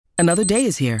Another day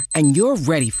is here, and you're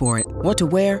ready for it. What to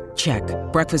wear? Check.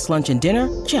 Breakfast, lunch, and dinner?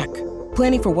 Check.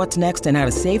 Planning for what's next and how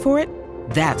to save for it?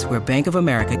 That's where Bank of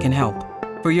America can help.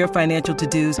 For your financial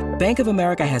to-dos, Bank of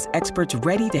America has experts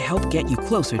ready to help get you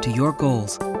closer to your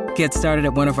goals. Get started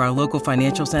at one of our local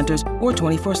financial centers or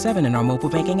 24/7 in our mobile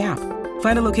banking app.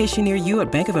 Find a location near you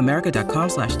at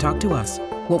bankofamerica.com/talktous.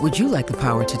 What would you like the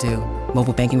power to do?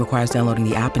 Mobile banking requires downloading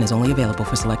the app and is only available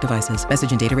for select devices. Message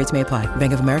and data rates may apply.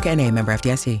 Bank of America N.A., member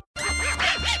FDIC.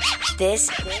 This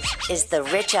is The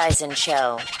Rich Eisen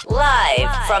Show,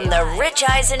 live from The Rich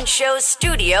Eisen Show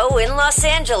studio in Los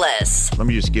Angeles. Let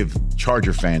me just give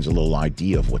Charger fans a little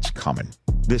idea of what's coming.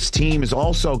 This team is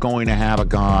also going to have a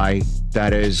guy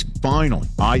that is finally,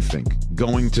 I think,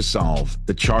 going to solve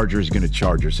the Chargers going to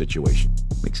Charger situation.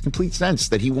 Makes complete sense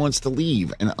that he wants to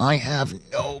leave, and I have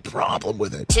no problem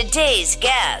with it. Today's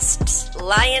guests,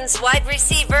 Lions wide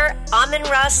receiver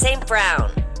Amon-Ra St.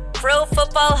 Brown, Pro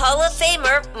Football Hall of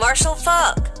Famer Marshall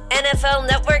Faulk, NFL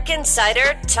Network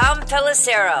insider Tom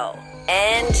Pelissero,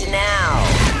 and now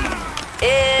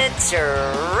it's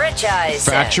Rich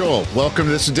Eisen. Factual. Welcome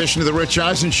to this edition of the Rich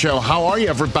Eisen Show. How are you,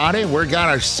 everybody? We got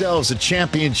ourselves a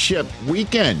championship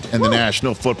weekend in the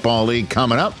National Football League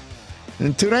coming up.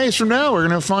 And 2 days from now, we're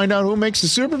going to find out who makes the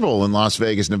Super Bowl in Las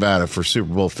Vegas, Nevada for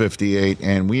Super Bowl 58.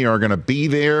 And we are going to be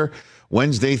there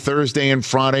Wednesday, Thursday, and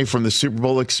Friday from the Super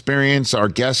Bowl experience. Our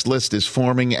guest list is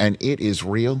forming, and it is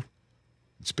real.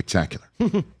 It's spectacular.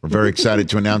 We're very excited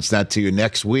to announce that to you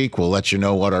next week. We'll let you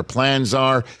know what our plans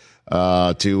are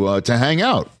to hang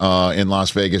out in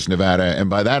Las Vegas, Nevada. And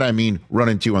by that, I mean run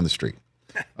into you on the street.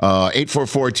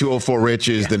 844-204-RICH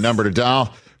is the number to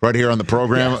dial right here on the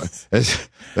program. Yes.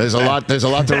 There's a lot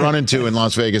to run into in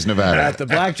Las Vegas, Nevada. At the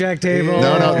blackjack table.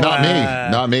 No,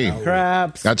 not me.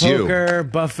 Craps, that's poker, you.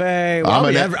 Buffet. Well,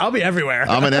 I'll be everywhere.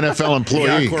 I'm an NFL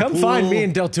employee. Come find me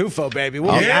in Del Tufo, baby.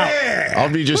 We'll be out.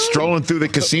 I'll be just strolling through the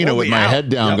casino with my head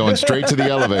down, going straight to the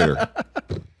elevator.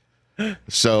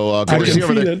 So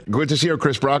good to see you,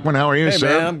 Chris Brockman. How are you, sir?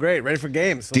 Man, I'm great. Ready for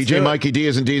games. DJ Mikey D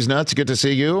is and D's nuts. Good to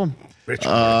see you.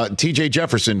 TJ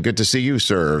Jefferson. Good to see you,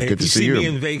 sir. Hey, good to see you. Me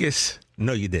in Vegas?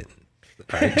 No, you didn't.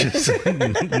 Right?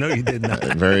 No, you did not.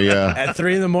 Very. At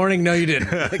 3 a.m, no, you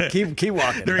didn't. Keep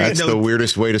walking. That's the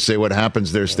weirdest way to say what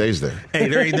happens there stays there. Hey,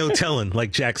 there ain't no telling,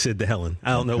 like Jack said to Helen. I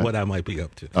don't know what I might be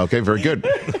up to. Okay, very good.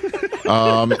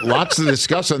 Lots to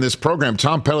discuss on this program.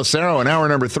 Tom Pelissero in hour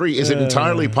number 3. Is it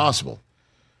entirely possible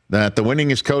that the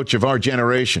winningest coach of our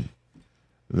generation,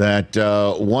 that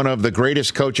one of the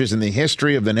greatest coaches in the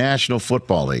history of the National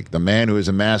Football League, the man who has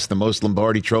amassed the most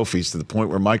Lombardi trophies to the point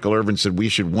where Michael Irvin said we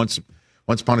should once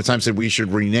upon a time said we should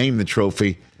rename the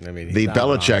trophy the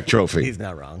Belichick Trophy. He's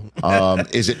not wrong.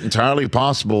 Is it entirely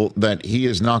possible that he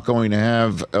is not going to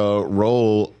have a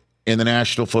role in the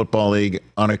National Football League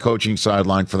on a coaching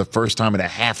sideline for the first time in a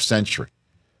half century?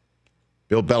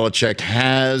 Bill Belichick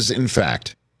has, in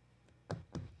fact,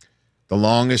 the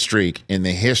longest streak in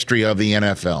the history of the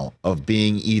NFL of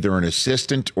being either an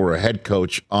assistant or a head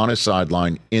coach on a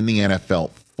sideline in the NFL.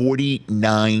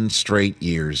 49 straight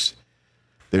years.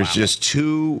 There's just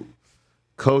 2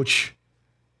 coach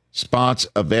spots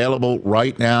available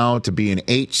right now to be an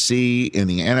HC in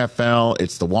the NFL.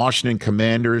 It's the Washington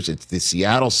Commanders, it's the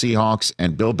Seattle Seahawks,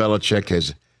 and Bill Belichick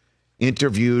has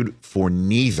interviewed for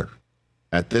neither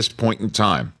at this point in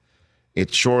time.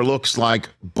 It sure looks like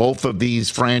both of these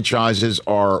franchises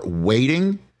are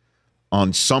waiting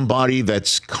on somebody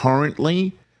that's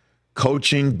currently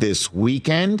coaching this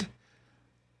weekend.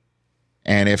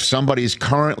 And if somebody's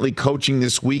currently coaching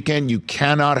this weekend, you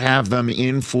cannot have them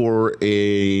in for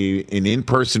an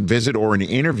in-person visit or an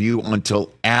interview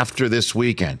until after this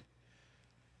weekend.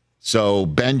 So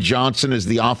Ben Johnson is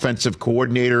the offensive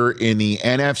coordinator in the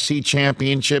NFC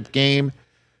Championship game.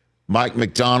 Mike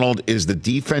McDonald is the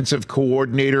defensive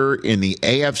coordinator in the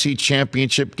AFC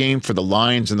Championship game for the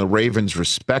Lions and the Ravens,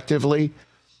 respectively.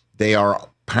 They are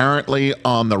apparently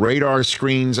on the radar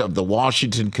screens of the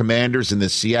Washington Commanders and the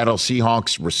Seattle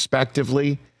Seahawks,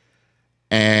 respectively.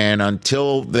 And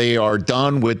until they are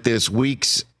done with this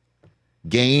week's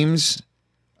games,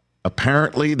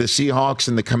 apparently the Seahawks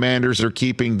and the Commanders are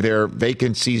keeping their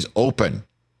vacancies open.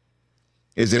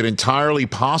 Is it entirely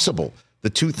possible the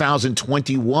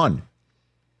 2021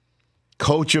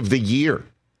 Coach of the Year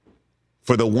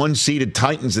for the one-seeded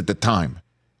Titans at the time,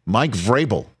 Mike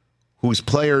Vrabel, whose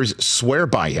players swear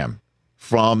by him,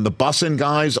 from the bussin'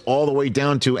 guys all the way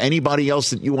down to anybody else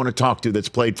that you want to talk to that's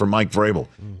played for Mike Vrabel.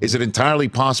 Is it entirely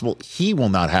possible he will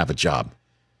not have a job?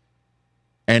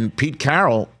 And Pete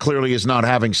Carroll clearly is not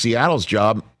having Seattle's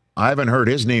job. I haven't heard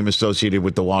his name associated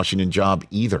with the Washington job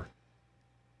either.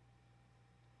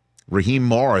 Raheem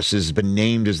Morris has been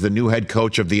named as the new head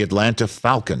coach of the Atlanta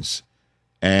Falcons.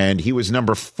 And he was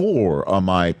number 4 on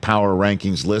my power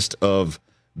rankings list of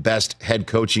best head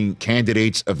coaching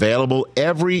candidates available.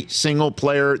 Every single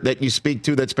player that you speak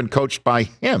to that's been coached by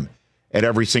him at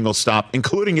every single stop,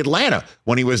 including Atlanta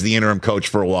when he was the interim coach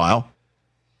for a while,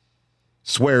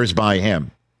 swears by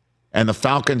him. And the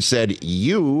Falcons said,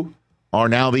 you are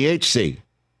now the HC.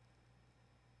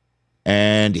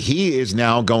 And he is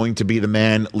now going to be the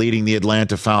man leading the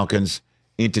Atlanta Falcons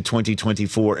into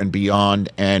 2024 and beyond.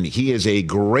 And he is a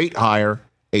great hire,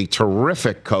 a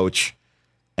terrific coach.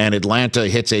 And Atlanta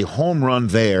hits a home run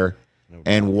there.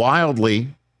 And wildly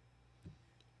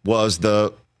was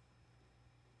the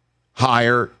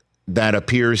hire that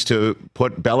appears to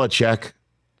put Belichick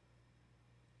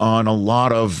on a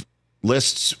lot of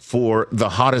lists for the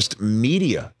hottest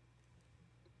media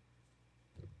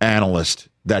analyst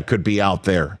that could be out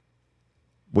there,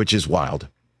 which is wild.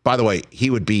 By the way,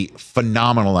 he would be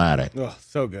phenomenal at it. Oh,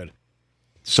 so good.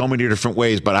 So many different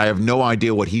ways, but I have no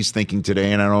idea what he's thinking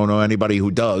today, and I don't know anybody who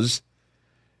does.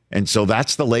 And so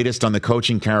that's the latest on the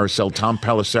coaching carousel. Tom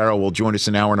Pelissero will join us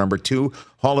in hour number 2.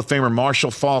 Hall of Famer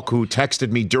Marshall Faulk, who texted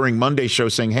me during Monday's show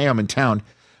saying, hey, I'm in town.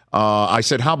 I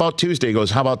said, how about Tuesday? He goes,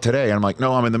 how about today? And I'm like,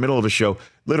 no, I'm in the middle of a show.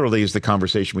 Literally is the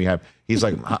conversation we have. He's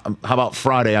like, how about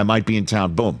Friday? I might be in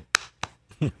town. Boom.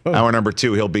 Hour number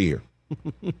 2, he'll be here.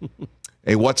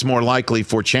 Hey, what's more likely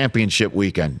for championship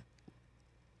weekend?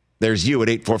 There's you at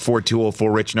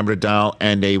 844-204-RICH, number to dial,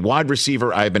 and a wide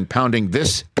receiver I've been pounding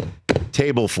this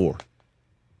table for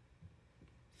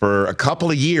a couple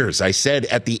of years. I said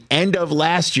at the end of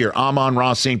last year,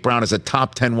 Amon-Ra St. Brown is a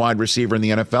top 10 wide receiver in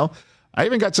the NFL. I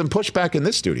even got some pushback in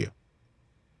this studio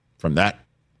from that.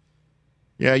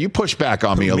 Yeah, you pushed back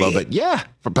on me a little bit. Yeah,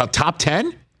 for about top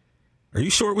 10. Are you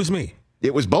sure it was me?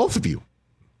 It was both of you.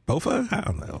 Both of us? I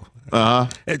don't know. I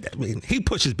mean, he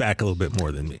pushes back a little bit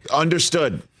more than me.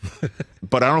 Understood.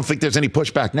 But I don't think there's any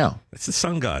pushback now. It's the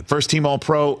sun god. First team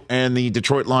All-Pro, and the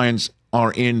Detroit Lions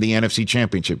are in the NFC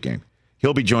Championship game.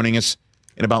 He'll be joining us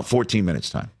in about 14 minutes'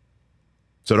 time.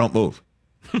 So don't move.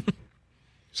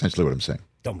 Essentially what I'm saying.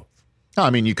 Don't move. No,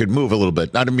 I mean, you could move a little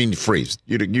bit. I don't mean freeze.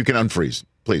 You can unfreeze,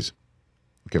 please.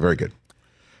 Okay, very good.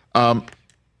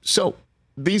 So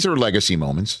these are legacy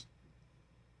moments.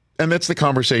 And that's the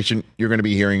conversation you're going to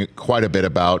be hearing quite a bit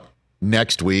about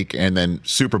next week and then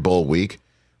Super Bowl week.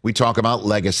 We talk about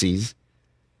legacies.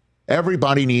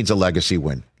 Everybody needs a legacy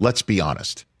win. Let's be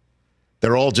honest.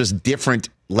 They're all just different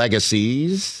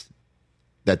legacies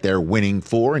that they're winning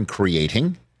for and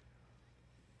creating.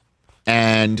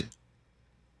 And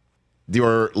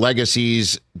your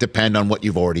legacies depend on what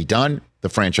you've already done, the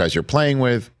franchise you're playing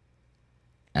with,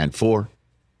 and for.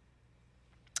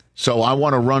 So I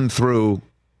want to run through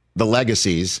the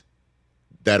legacies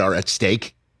that are at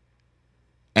stake,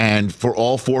 and for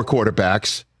all 4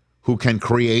 quarterbacks who can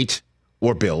create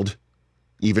or build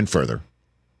even further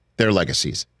their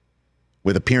legacies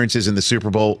with appearances in the Super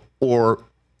Bowl, or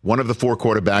one of the 4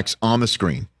 quarterbacks on the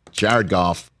screen, Jared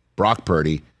Goff, Brock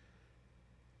Purdy,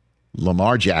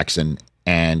 Lamar Jackson,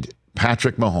 and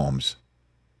Patrick Mahomes,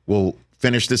 will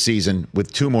finish the season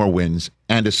with 2 more wins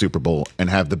and a Super Bowl and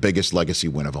have the biggest legacy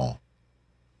win of all.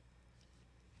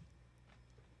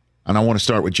 And I want to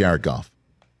start with Jared Goff.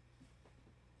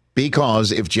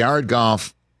 Because if Jared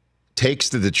Goff takes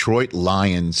the Detroit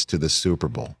Lions to the Super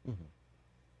Bowl,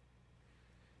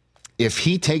 if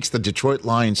he takes the Detroit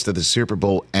Lions to the Super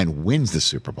Bowl and wins the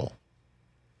Super Bowl,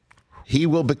 he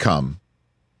will become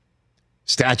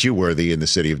statue-worthy in the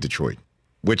city of Detroit,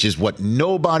 which is what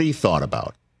nobody thought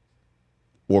about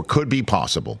or could be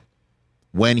possible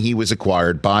when he was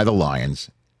acquired by the Lions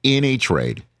in a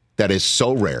trade that is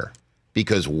so rare.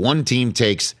 Because one team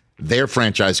takes their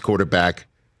franchise quarterback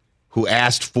who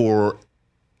asked for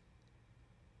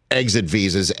exit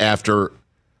visas after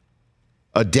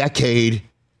a decade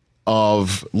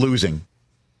of losing,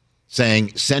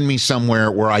 saying, send me somewhere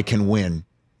where I can win.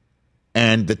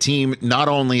 And the team not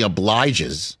only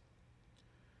obliges,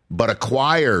 but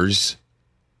acquires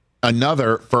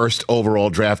another first overall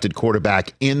drafted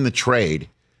quarterback in the trade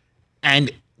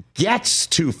and gets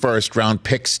 2 first-round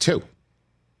picks too.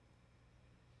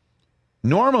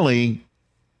 Normally,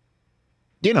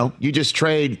 you just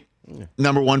trade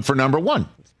number 1 for number 1.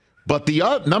 But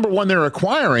the number 1 they're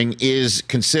acquiring is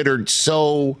considered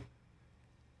so,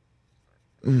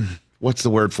 what's the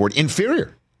word for it?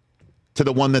 Inferior to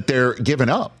the one that they're giving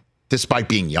up, despite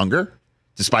being younger,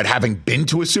 despite having been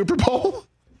to a Super Bowl.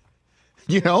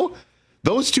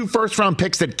 Those 2 first-round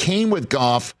picks that came with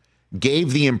Goff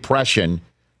gave the impression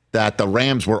that the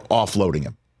Rams were offloading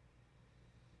him.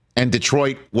 And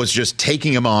Detroit was just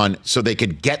taking him on so they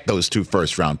could get those 2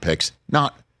 first-round picks,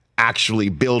 not actually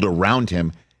build around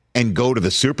him and go to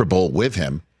the Super Bowl with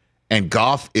him. And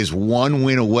Goff is 1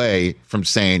 win away from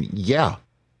saying, yeah,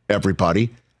 everybody,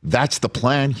 that's the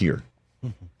plan here.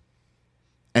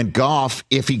 And Goff,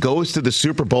 if he goes to the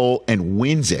Super Bowl and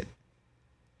wins it,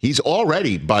 he's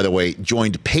already, by the way,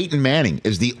 joined Peyton Manning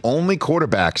as the only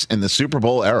quarterbacks in the Super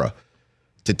Bowl era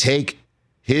to take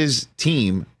his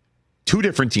team, 2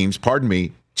 different teams,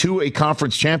 to a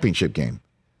conference championship game.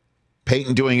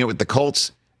 Peyton doing it with the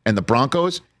Colts and the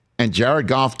Broncos, and Jared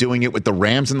Goff doing it with the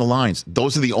Rams and the Lions.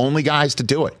 Those are the only guys to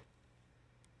do it.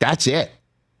 That's it.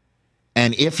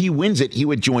 And if he wins it, he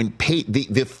would join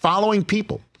the following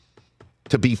people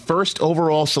to be first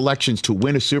overall selections to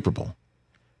win a Super Bowl: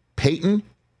 Peyton,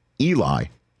 Eli,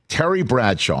 Terry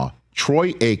Bradshaw,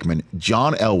 Troy Aikman,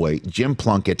 John Elway, Jim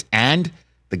Plunkett, and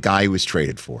the guy who was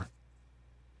traded for,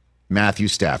 Matthew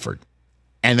Stafford.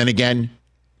 And then again,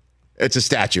 it's a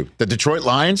statue. The Detroit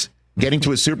Lions getting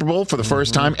to a Super Bowl for the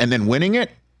first time and then winning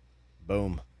it.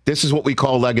 Boom. This is what we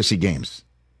call legacy games.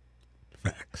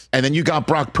 Facts. And then you got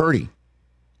Brock Purdy.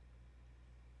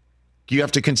 You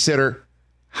have to consider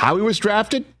how he was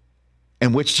drafted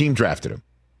and which team drafted him.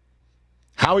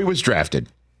 How he was drafted.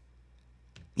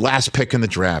 Last pick in the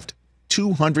draft.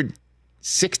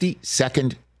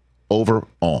 262nd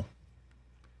overall.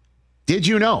 Did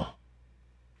you know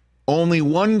only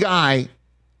one guy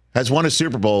has won a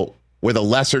Super Bowl with a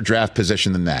lesser draft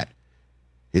position than that?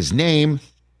 His name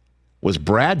was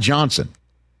Brad Johnson.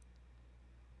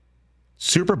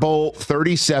 Super Bowl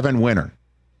 37 winner.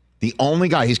 The only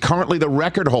guy. He's currently the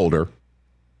record holder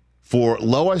for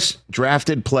lowest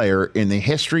drafted player in the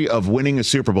history of winning a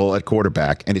Super Bowl at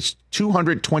quarterback, and it's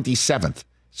 227th.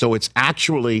 So it's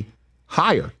actually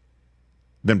higher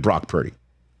than Brock Purdy.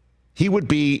 He would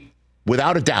be,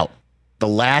 without a doubt,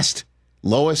 the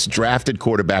lowest drafted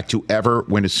quarterback to ever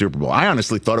win a Super Bowl. I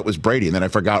honestly thought it was Brady, and then I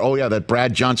forgot, that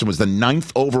Brad Johnson was the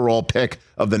 9th overall pick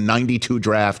of the 92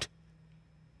 draft.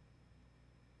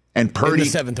 And Purdy... In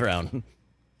the 7th round.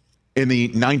 In the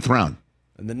 9th round.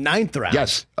 In the 9th round.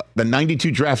 Yes. The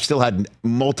 92 draft still had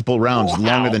multiple rounds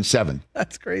longer than 7.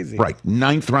 That's crazy. Right.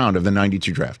 9th round of the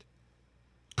 92 draft.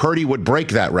 Purdy would break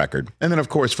that record. And then, of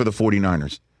course, for the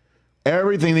 49ers.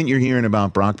 Everything that you're hearing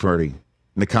about Brock Purdy,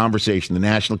 the conversation, the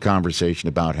national conversation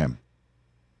about him.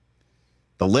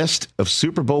 The list of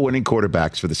Super Bowl winning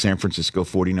quarterbacks for the San Francisco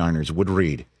 49ers would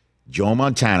read Joe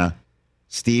Montana,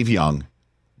 Steve Young,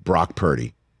 Brock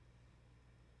Purdy.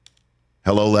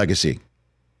 Hello, legacy.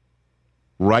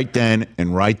 Right then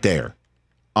and right there,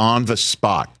 on the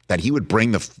spot, that he would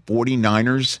bring the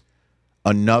 49ers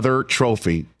another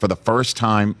trophy for the first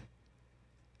time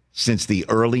since the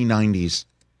early 90s.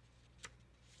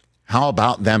 How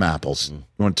about them apples? You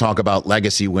want to talk about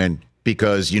legacy win?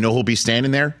 Because you know who'll be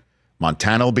standing there?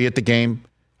 Montana will be at the game.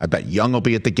 I bet Young will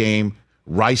be at the game.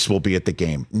 Rice will be at the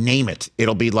game. Name it.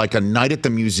 It'll be like a night at the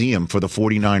museum for the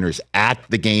 49ers at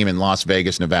the game in Las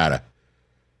Vegas, Nevada.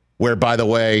 Where, by the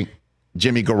way,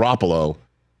 Jimmy Garoppolo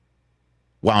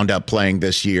wound up playing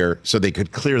this year so they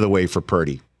could clear the way for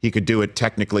Purdy. He could do it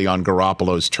technically on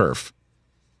Garoppolo's turf.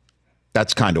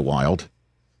 That's kind of wild.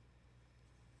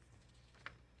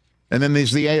 And then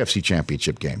there's the AFC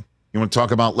Championship game. You want to talk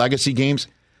about legacy games?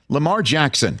 Lamar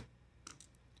Jackson,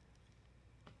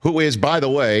 who is, by the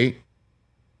way,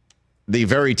 the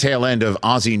very tail end of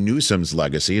Ozzie Newsome's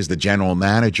legacy as the general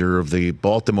manager of the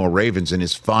Baltimore Ravens in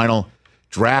his final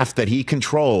draft that he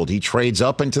controlled. He trades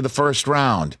up into the first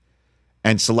round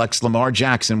and selects Lamar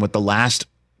Jackson with the last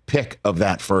pick of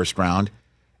that first round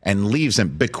and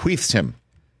bequeaths him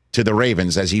to the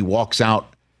Ravens as he walks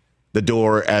out the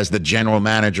door as the general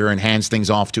manager and hands things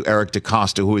off to Eric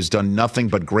DeCosta, who has done nothing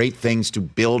but great things to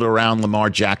build around Lamar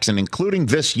Jackson, including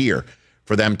this year,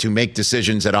 for them to make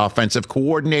decisions at offensive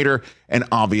coordinator and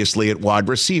obviously at wide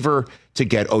receiver, to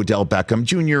get Odell Beckham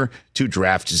Jr., to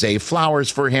draft Zay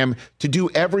Flowers for him, to do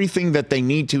everything that they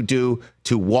need to do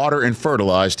to water and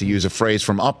fertilize, to use a phrase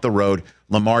from up the road,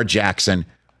 Lamar Jackson,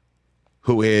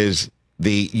 who is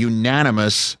the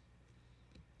unanimous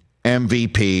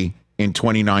MVP in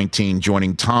 2019,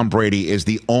 joining Tom Brady as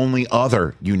the only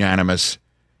other unanimous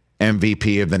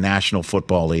MVP of the National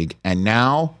Football League. And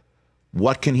now,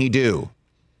 what can he do?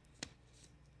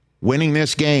 Winning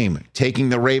this game, taking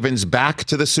the Ravens back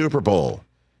to the Super Bowl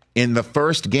in the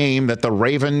first game that the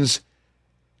Ravens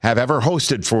have ever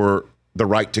hosted for the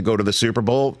right to go to the Super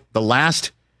Bowl. The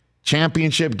last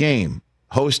championship game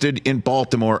hosted in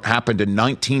Baltimore happened in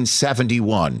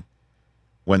 1971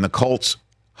 when the Colts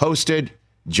hosted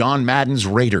John Madden's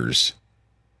Raiders.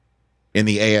 in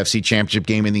the AFC Championship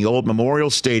game in the old Memorial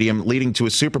Stadium, leading to a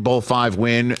Super Bowl V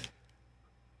win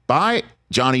by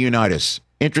Johnny Unitas.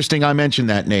 Interesting I mentioned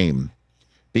that name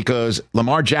because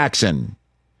Lamar Jackson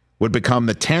would become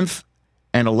the 10th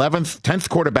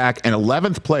quarterback and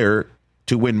 11th player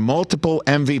to win multiple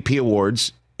MVP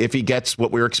awards if he gets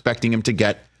what we're expecting him to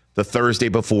get the Thursday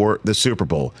before the Super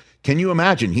Bowl. Can you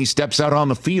imagine? He steps out on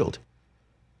the field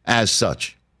as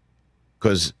such,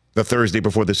 because the Thursday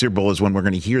before the Super Bowl is when we're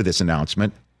going to hear this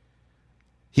announcement.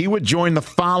 He would join the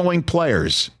following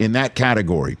players in that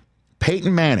category: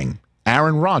 Peyton Manning,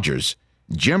 Aaron Rodgers,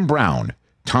 Jim Brown,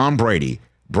 Tom Brady,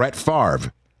 Brett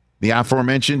Favre, the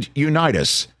aforementioned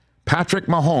Unitas, Patrick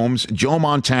Mahomes, Joe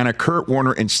Montana, Kurt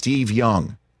Warner, and Steve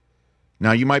Young.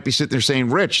 Now, you might be sitting there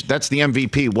saying, Rich, that's the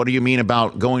MVP. What do you mean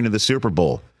about going to the Super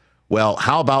Bowl? Well,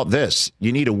 how about this?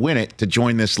 You need to win it to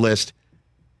join this list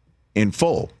in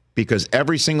full, because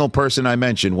every single person I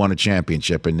mentioned won a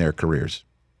championship in their careers.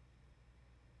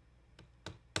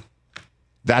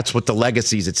 That's what the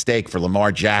legacy's at stake for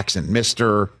Lamar Jackson,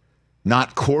 Mr.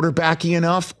 Not quarterbacky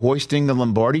enough, hoisting the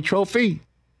Lombardi Trophy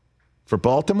for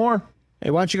Baltimore.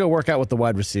 Hey, why don't you go work out with the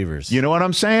wide receivers? You know what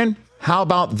I'm saying? How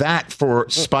about that for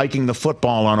spiking the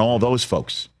football on all those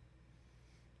folks?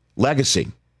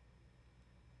 Legacy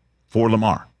for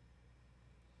Lamar.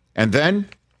 And then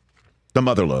the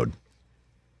motherlode.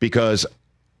 Because,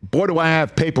 boy, do I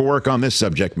have paperwork on this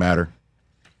subject matter.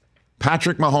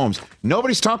 Patrick Mahomes.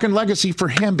 Nobody's talking legacy for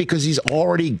him because he's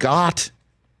already got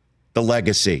the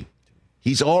legacy.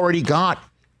 He's already got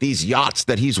these yachts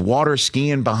that he's water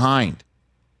skiing behind.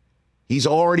 He's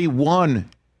already won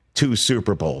 2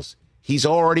 Super Bowls. He's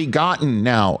already gotten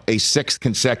now a 6th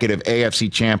consecutive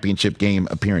AFC Championship game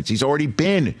appearance. He's already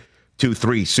been to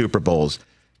 3 Super Bowls.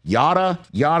 Yada,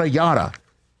 yada, yada.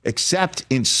 Except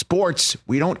in sports,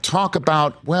 we don't talk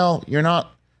about, well, you're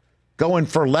not going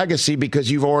for legacy because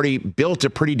you've already built a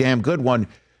pretty damn good one.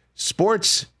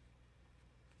 Sports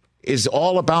is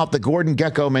all about the Gordon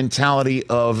Gekko mentality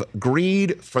of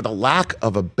greed, for the lack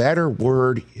of a better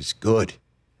word, is good.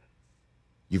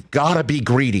 You've got to be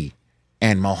greedy.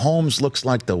 And Mahomes looks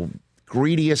like the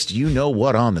greediest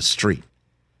you-know-what on the street.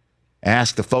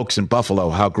 Ask the folks in Buffalo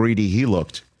how greedy he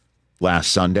looked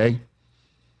last Sunday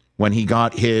when he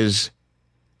got his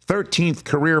 13th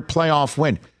career playoff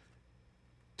win.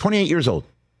 28 years old,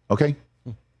 okay?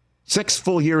 6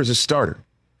 full years as a starter.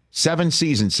 7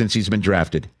 seasons since he's been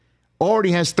drafted.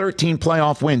 Already has 13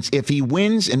 playoff wins. If he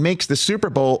wins and makes the Super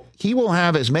Bowl, he will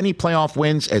have as many playoff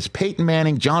wins as Peyton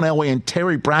Manning, John Elway, and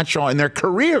Terry Bradshaw in their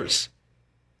careers.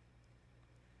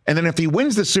 And then if he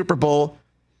wins the Super Bowl,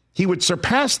 he would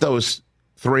surpass those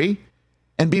 3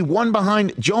 and be one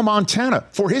behind Joe Montana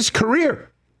for his career.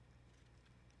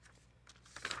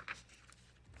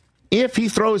 If he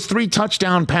throws 3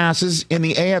 touchdown passes in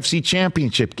the AFC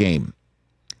Championship game,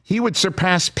 he would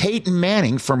surpass Peyton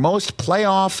Manning for most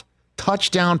playoff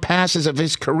touchdown passes of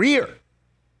his career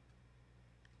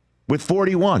with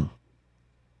 41.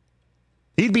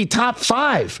 He'd be top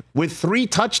 5 with 3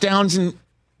 touchdowns in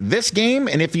this game,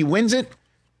 and if he wins it,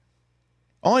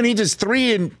 all he needs is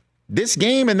 3 in this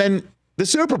game and then the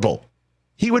Super Bowl.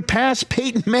 He would pass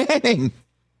Peyton Manning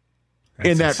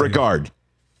in that regard.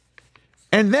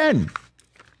 And then,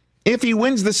 if he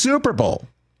wins the Super Bowl,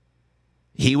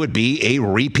 he would be a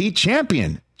repeat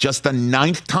champion. Just the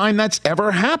 9th time that's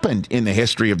ever happened in the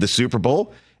history of the Super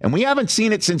Bowl. And we haven't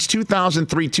seen it since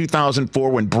 2003,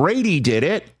 2004 when Brady did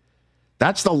it.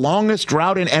 That's the longest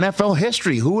drought in NFL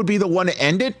history. Who would be the one to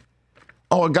end it?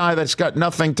 Oh, a guy that's got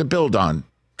nothing to build on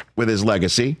with his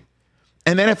legacy.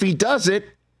 And then if he does it,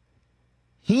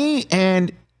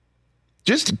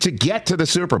 just to get to the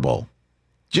Super Bowl,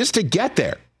 just to get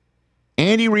there,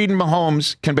 Andy Reid and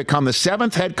Mahomes can become the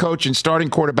 7th head coach and starting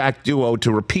quarterback duo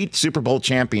to repeat Super Bowl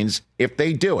champions if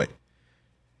they do it,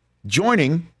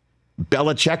 joining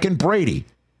Belichick and Brady,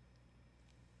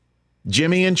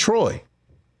 Jimmy and Troy,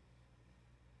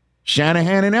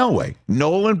 Shanahan and Elway,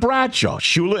 Nolan Bradshaw,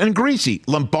 Shula and Greasy,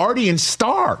 Lombardi and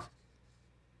Starr.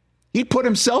 He'd put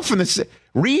himself in the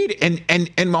Reid and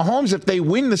Mahomes, if they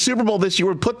win the Super Bowl this year,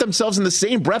 would put themselves in the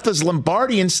same breath as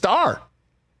Lombardi and Starr.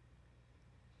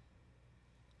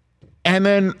 And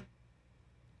then,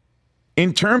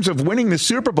 in terms of winning the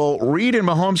Super Bowl, Reid and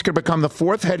Mahomes could become the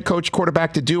 4th head coach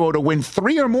quarterback to duo to win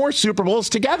 3 or more Super Bowls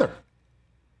together.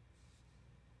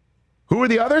 Who are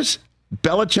the others?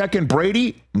 Belichick and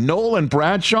Brady, Nolan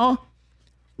Bradshaw,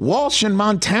 Walsh and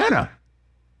Montana.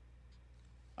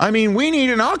 I mean, we need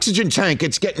an oxygen tank.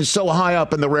 It's getting so high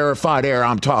up in the rarefied air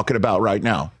I'm talking about right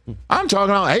now. I'm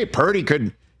talking about, hey, Purdy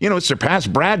could, surpass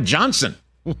Brad Johnson.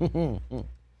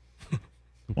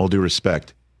 All due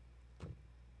respect.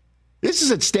 This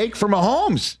is at stake for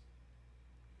Mahomes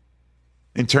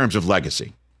in terms of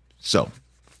legacy. So,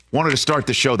 wanted to start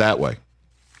the show that way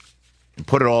and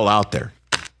put it all out there.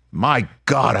 My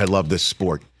God, I love this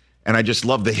sport. And I just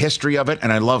love the history of it,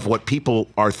 and I love what people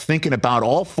are thinking about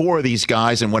all four of these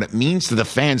guys and what it means to the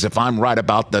fans. If I'm right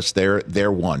about this,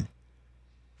 they're one.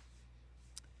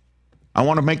 I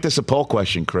want to make this a poll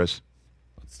question, Chris.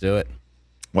 Let's do it.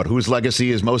 What, whose legacy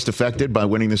is most affected by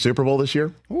winning the Super Bowl this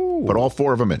year? Ooh. Put all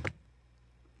four of them in.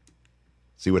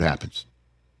 See what happens.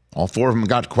 All four of them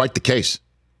got quite the case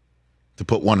to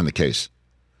put one in the case.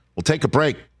 We'll take a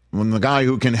break when the guy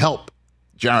who can help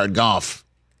Jared Goff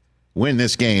win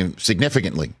this game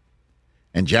significantly,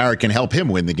 and Jared can help him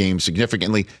win the game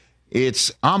significantly.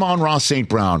 It's Amon-Ra St.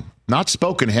 Brown. Not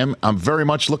spoken to him. I'm very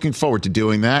much looking forward to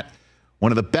doing that.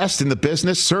 One of the best in the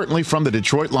business, certainly from the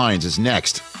Detroit Lions, is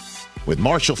next with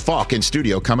Marshall Faulk in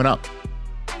studio coming up.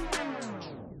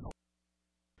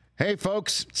 Hey,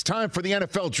 folks, it's time for the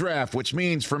NFL Draft, which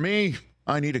means for me,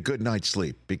 I need a good night's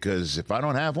sleep, because if I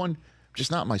don't have one, I'm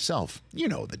just not myself. You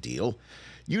know the deal.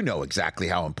 You know exactly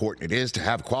how important it is to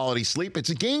have quality sleep. It's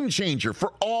a game changer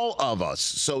for all of us.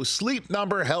 So Sleep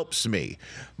Number helps me.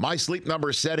 My Sleep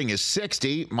Number setting is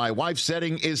 60. My wife's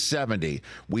setting is 70.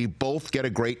 We both get a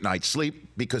great night's sleep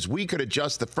because we could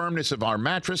adjust the firmness of our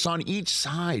mattress on each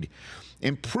side.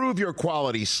 Improve your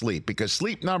quality sleep because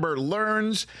Sleep Number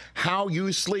learns how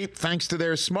you sleep thanks to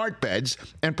their smart beds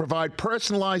and provide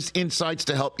personalized insights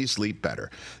to help you sleep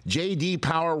better. J.D.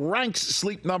 Power ranks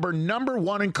Sleep Number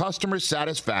 #1 in customer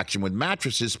satisfaction with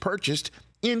mattresses purchased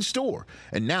in-store.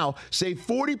 And now, save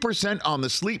 40% on the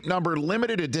Sleep Number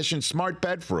limited edition smart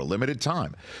bed for a limited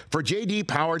time. For J.D.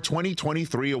 Power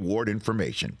 2023 award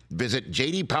information, visit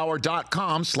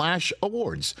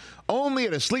jdpower.com/awards. Only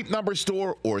at a Sleep Number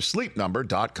store or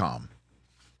sleepnumber.com.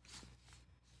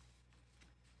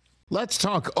 Let's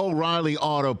talk O'Reilly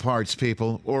Auto Parts,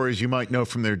 people, or as you might know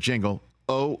from their jingle,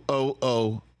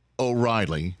 O-O-O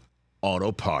O'Reilly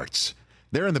Auto Parts.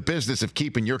 They're in the business of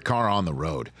keeping your car on the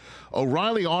road.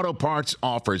 O'Reilly Auto Parts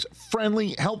offers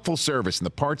friendly, helpful service and the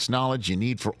parts knowledge you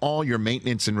need for all your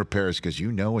maintenance and repairs, because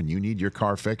you know when you need your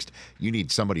car fixed, you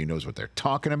need somebody who knows what they're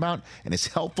talking about and is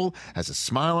helpful, has a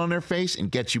smile on their face,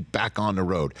 and gets you back on the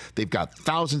road. They've got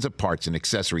thousands of parts and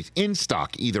accessories in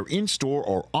stock, either in-store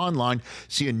or online,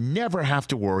 so you never have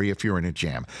to worry if you're in a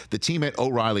jam. The team at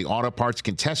O'Reilly Auto Parts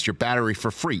can test your battery for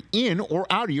free in or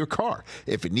out of your car.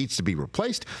 If it needs to be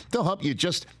replaced, they'll help you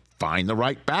just find the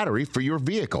right battery for your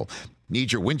vehicle.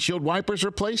 Need your windshield wipers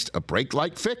replaced, a brake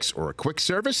light fix, or a quick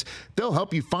service? They'll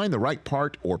help you find the right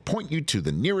part or point you to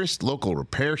the nearest local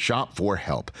repair shop for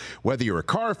help. Whether you're a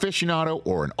car aficionado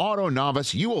or an auto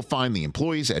novice, you will find the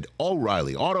employees at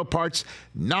O'Reilly Auto Parts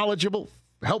knowledgeable,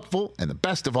 helpful, and the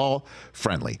best of all,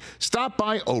 friendly. Stop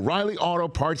by O'Reilly Auto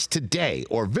Parts today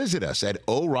or visit us at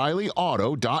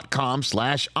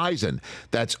O'ReillyAuto.com/Eisen.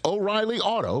 That's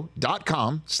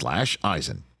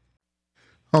O'ReillyAuto.com/Eisen.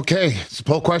 Okay, is the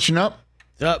poll question up?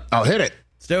 It's up. I'll hit it.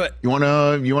 Let's do it. You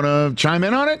wanna chime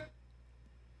in on it?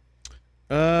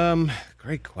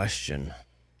 Great question.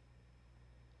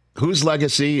 Whose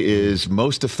legacy is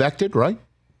most affected, right?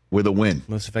 With a win.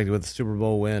 Most effective with the Super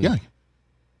Bowl win. Yeah.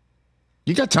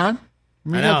 You got time?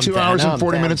 You I know, got 2 hours and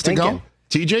 40 minutes to go? thinking.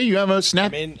 TJ, you have a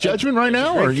snap judgment right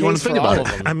now, or you want to think about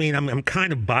it? I mean, I'm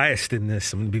kind of biased in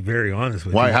this. I'm going to be very honest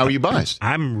with you. Why? How are you biased?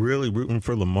 I'm really rooting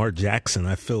for Lamar Jackson.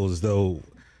 I feel as though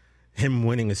him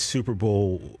winning a Super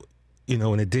Bowl, in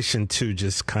addition to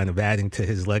just kind of adding to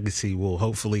his legacy, will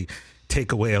hopefully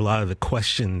take away a lot of the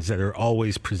questions that are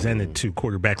always presented to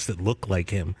quarterbacks that look like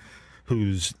him,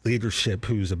 whose leadership,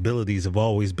 whose abilities have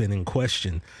always been in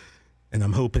question. And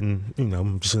I'm hoping,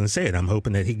 I'm just going to say it, I'm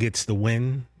hoping that he gets the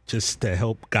win just to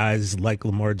help guys like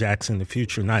Lamar Jackson in the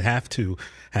future not have to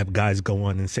have guys go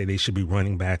on and say they should be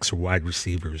running backs or wide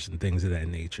receivers and things of that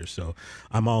nature. So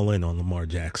I'm all in on Lamar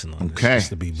Jackson on this, just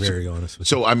to be very honest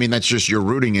with you. So, I mean, that's just your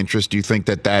rooting interest. Do you think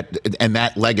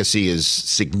that legacy is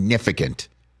significant?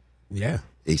 Yeah.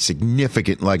 A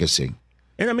significant legacy.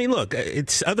 And I mean, look,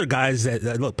 it's other guys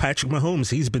look, Patrick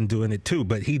Mahomes, he's been doing it too,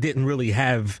 but he didn't really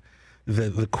have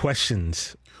the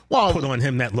questions put on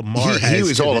him that Lamar has. He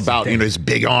was all about his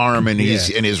big arm and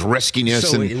his riskiness.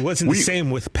 So and it wasn't the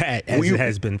same with Pat as it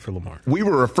has been for Lamar. We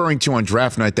were referring to on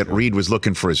draft night that Reed was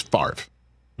looking for his Favre.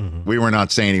 Mm-hmm. We were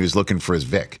not saying he was looking for his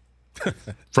Vic.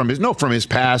 from his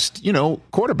past,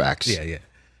 quarterbacks. Yeah.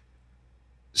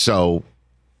 So,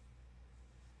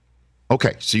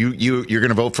 okay, so you're going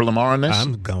to vote for Lamar on this?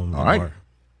 I'm going all Lamar. Right.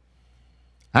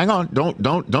 Hang on,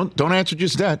 don't answer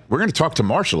just that. We're going to talk to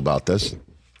Marshall about this.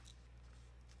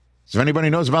 So if anybody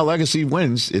knows about legacy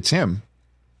wins, it's him.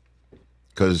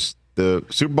 Because The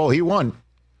Super Bowl he won,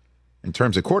 in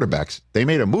terms of quarterbacks, they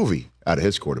made a movie out of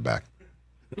his quarterback.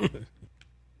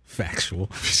 Factual.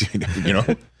 You know?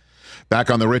 Back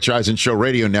on the Rich Eisen Show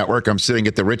radio network, I'm sitting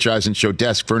at the Rich Eisen Show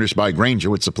desk furnished by Grainger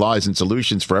with supplies and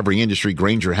solutions for every industry.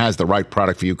 Grainger has the right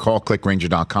product for you. Call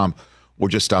clickgrainger.com or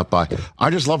just stop by. I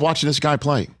just love watching this guy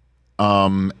play.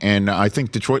 And I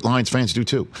think Detroit Lions fans do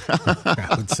too.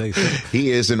 I would say so.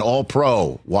 He is an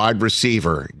all-pro wide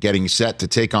receiver getting set to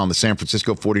take on the San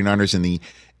Francisco 49ers in the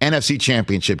NFC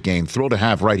Championship game. Thrilled to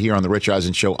have right here on the Rich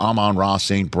Eisen Show, Amon-Ra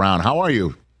St. Brown. How are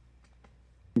you?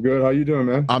 Good. How you doing,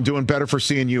 man? I'm doing better for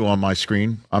seeing you on my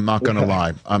screen. I'm not going to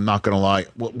lie. I'm not going to lie.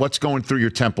 What's going through your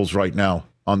temples right now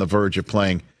on the verge of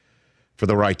playing for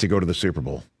the right to go to the Super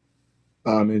Bowl?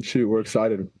 Shoot, we're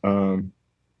excited.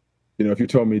 If you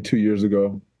told me 2 years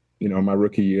ago, my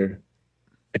rookie year,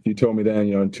 if you told me then,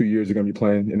 in 2 years you're going to be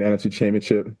playing in the NFC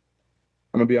Championship,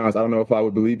 I'm going to be honest, I don't know if I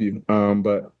would believe you.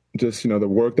 But just, the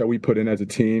work that we put in as a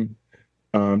team,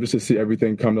 just to see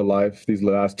everything come to life these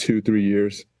last 2-3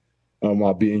 years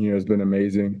while being here has been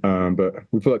amazing. But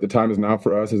we feel like the time is now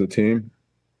for us as a team.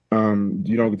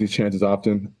 You don't get these chances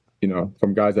often,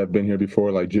 from guys that have been here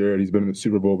before, like Jared. He's been in the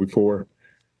Super Bowl before.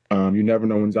 You never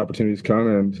know when these opportunities come,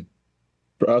 and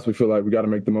for us, we feel like we got to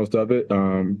make the most of it.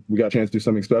 We got a chance to do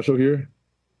something special here.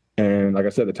 And like I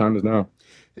said, the time is now.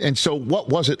 And so what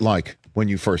was it like when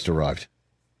you first arrived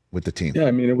with the team? Yeah,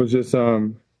 it was just, a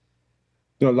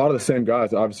lot of the same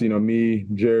guys. Obviously, me,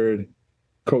 Jared,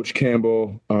 Coach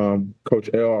Campbell, Coach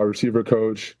L, our receiver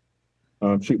coach,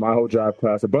 my whole draft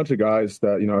class, a bunch of guys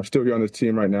that, are still here on this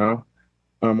team right now.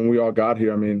 When we all got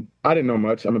here, I didn't know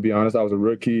much. I'm going to be honest. I was a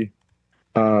rookie.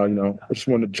 I just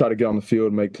wanted to try to get on the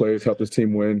field, make plays, help this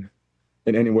team win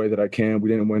in any way that I can. We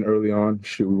didn't win early on.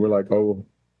 Shoot, we were like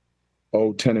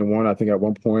 10-1, I think, at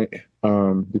one point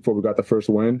before we got the first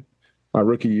win my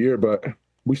rookie year. But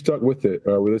we stuck with it.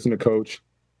 We listened to Coach.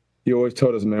 He always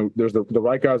told us, man, there's the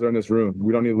right guys are in this room.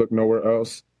 We don't need to look nowhere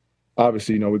else.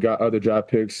 Obviously, we got other draft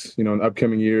picks, in the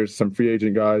upcoming years, some free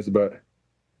agent guys, but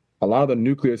a lot of the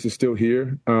nucleus is still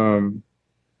here.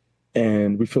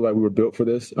 And we feel like we were built for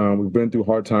this. We've been through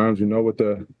hard times. We know what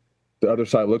the other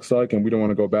side looks like, and we don't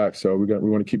want to go back. So we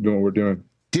want to keep doing what we're doing.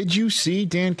 Did you see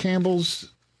Dan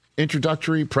Campbell's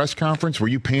introductory press conference? Were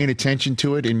you paying attention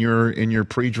to it in your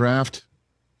pre-draft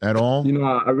at all?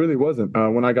 I really wasn't.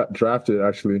 When I got drafted,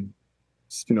 actually,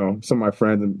 some of my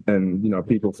friends and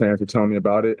people, fans were telling me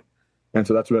about it. And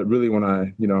so that's what really when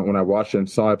I watched it and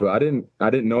saw it. But I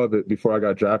didn't know of it before I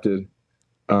got drafted.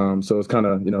 So it's kind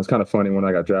of funny when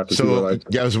I got drafted. So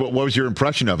what was your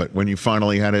impression of it when you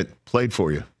finally had it played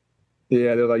for you?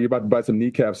 Yeah, they're like, you're about to bite some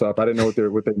kneecaps off. I didn't know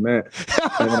what they meant.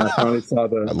 And then I finally saw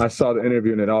the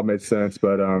interview and it all made sense.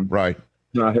 But right.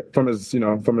 From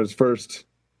his first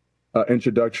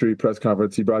introductory press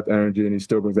conference, he brought the energy, and he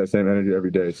still brings that same energy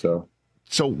every day. So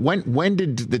when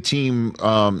did the team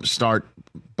start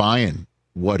buying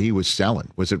what he was selling?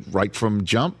 Was it right from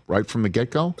jump, right from the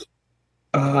get-go?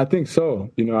 I think so.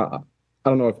 I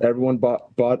don't know if everyone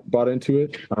bought into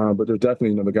it, but there's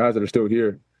definitely, the guys that are still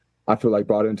here, I feel like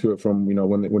bought into it from,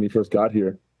 when he first got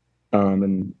here.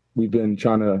 And we've been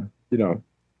trying to,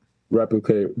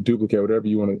 duplicate, whatever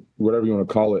you want to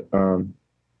call it.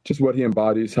 Just what he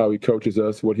embodies, how he coaches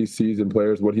us, what he sees in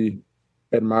players, what he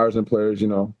admires in players,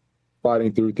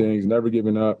 fighting through things, never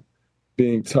giving up,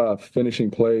 being tough, finishing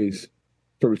plays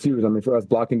for receivers. For us,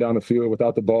 blocking down the field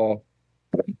without the ball.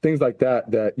 Things like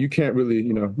that you can't really,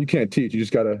 you can't teach. You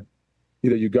just got to,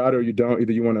 either you got it or you don't.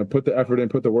 Either you want to put the effort in,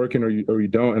 put the work in, or you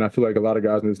don't. And I feel like a lot of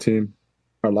guys in this team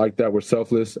are like that. We're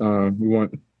selfless. We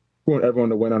want everyone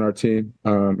to win on our team.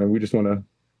 And we just want to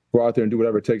go out there and do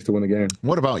whatever it takes to win the game.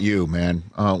 What about you, man?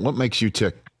 What makes you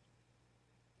tick?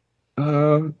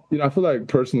 I feel like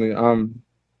personally, I'm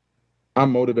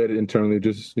motivated internally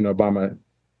just,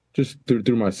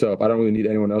 through myself. I don't really need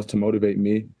anyone else to motivate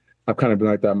me. I've kind of been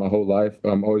like that my whole life.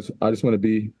 I just want to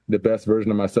be the best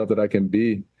version of myself that I can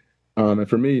be. And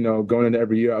for me, going into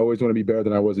every year, I always want to be better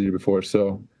than I was the year before.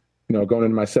 So, going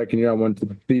into my second year, I wanted to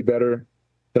be better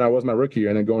than I was my rookie year.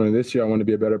 And then going into this year, I wanted to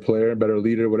be a better player, better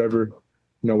leader, whatever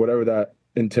that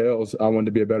entails. I wanted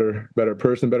to be a better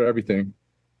person, better everything.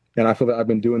 And I feel that I've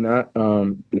been doing that.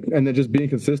 And then just being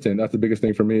consistent. That's the biggest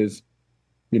thing for me is,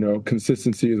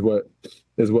 consistency is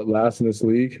what lasts in this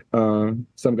league.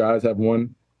 Some guys have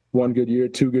one good year,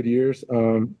 2 good years.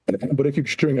 But if you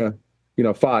string a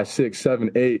 5, 6,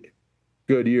 7, 8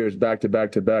 good years back to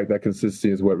back to back, that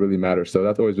consistency is what really matters. So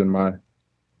that's always been my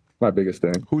biggest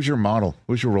thing. Who's your model?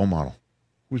 Who's your role model?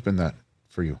 Who's been that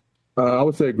for you? I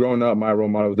would say growing up, my role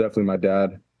model was definitely my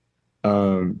dad.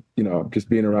 Just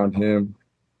being around him,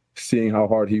 seeing how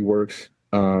hard he works,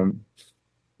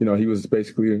 He was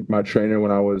basically my trainer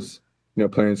when I was,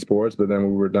 playing sports. But then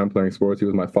when we were done playing sports, he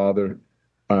was my father.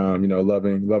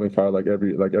 Loving father like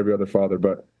every other father.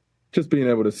 But just being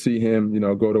able to see him,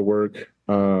 go to work,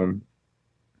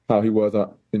 how he was,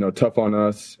 tough on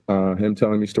us, him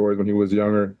telling me stories when he was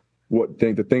younger,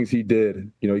 the things he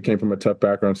did. He came from a tough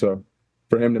background, so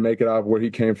for him to make it out of where he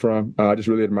came from, I just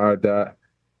really admired that.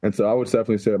 And so I would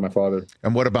definitely say that my father.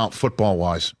 And what about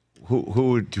football-wise?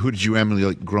 Who did you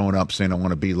emulate growing up saying, I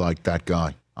want to be like that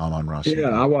guy, Amon-Ra St? Yeah,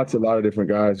 I watched a lot of different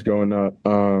guys growing up. I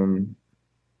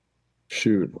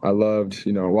loved,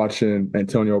 watching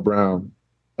Antonio Brown,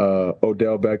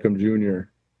 Odell Beckham Jr.,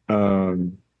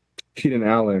 Keenan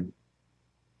Allen,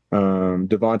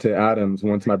 Devontae Adams,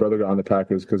 once my brother got on the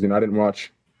Packers, because, I didn't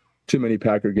watch too many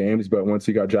Packer games, but once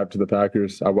he got drafted to the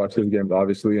Packers, I watched his games,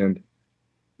 obviously. And,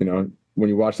 when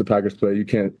you watch the Packers play, you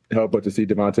can't help but to see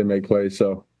Devontae make plays.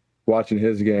 So watching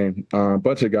his game, a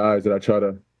bunch of guys that I try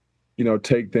to,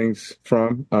 take things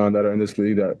from that are in this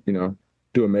league that,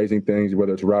 do amazing things,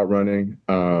 whether it's route running,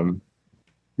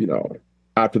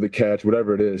 after the catch,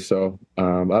 whatever it is. So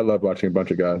I love watching a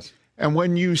bunch of guys. And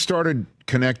when you started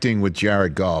connecting with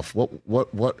Jared Goff,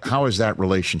 how has that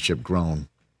relationship grown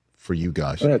for you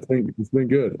guys? Yeah, it's been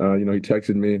good. He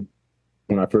texted me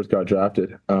when I first got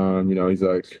drafted. He's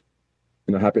like,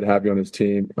 happy to have you on this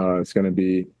team. It's gonna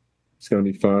be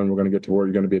fun. We're gonna get to work.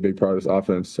 You're gonna be a big part of this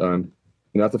offense. And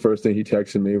that's the first thing he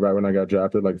texted me right when I got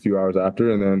drafted, like a few hours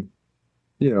after. And then,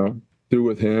 through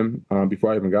with him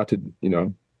before I even got to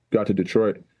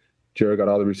Detroit. Jared got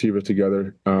all the receivers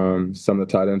together, some of the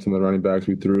tight ends, some of the running backs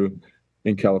we threw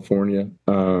in California.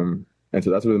 And so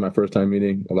that's really my first time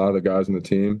meeting a lot of the guys on the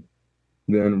team.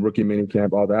 Then rookie mini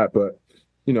camp, all that. But,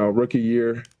 rookie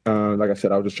year, like I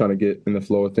said, I was just trying to get in the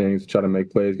flow of things, try to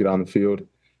make plays, get on the field.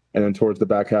 And then towards the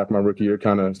back half of my rookie year,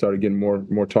 kind of started getting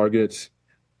more targets,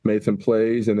 made some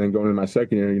plays. And then going into my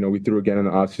second year, we threw again in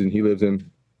the offseason. He lives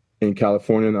in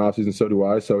California in the offseason, so do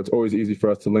I. So it's always easy for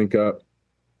us to link up,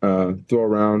 throw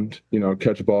around,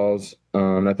 catch balls.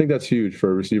 And I think that's huge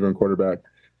for a receiver and quarterback,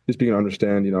 just being able to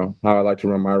understand, how I like to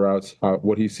run my routes,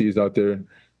 what he sees out there,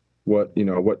 what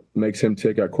makes him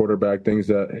tick at quarterback, things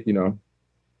that,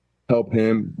 help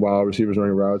him while receivers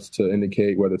running routes to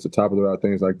indicate whether it's the top of the route,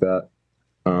 things like that.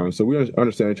 So we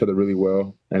understand each other really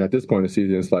well. And at this point in the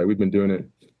season, it's like we've been doing it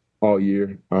all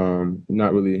year.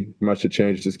 Not really much to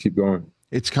change, just keep going.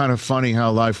 It's kind of funny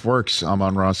how life works.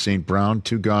 Amon-Ra St. Brown,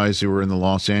 two guys who were in the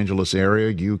Los Angeles area,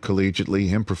 you collegiately,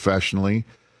 him professionally.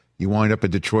 You wind up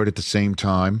in Detroit at the same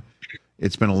time.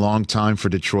 It's been a long time for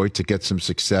Detroit to get some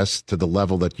success to the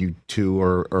level that you two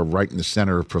are right in the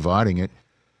center of providing it.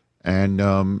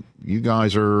 And you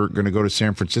guys are going to go to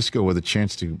San Francisco with a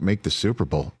chance to make the Super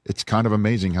Bowl. It's kind of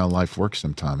amazing how life works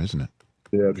sometimes, isn't it?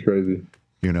 Yeah, it's crazy.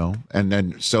 And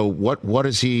then, so what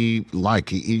is he like?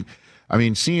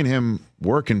 Seeing him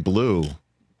work in blue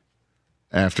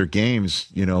after games,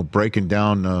 breaking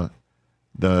down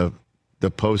the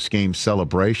post-game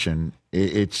celebration,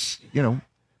 it's, you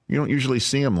don't usually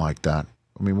see him like that.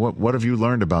 What have you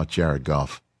learned about Jared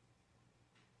Goff?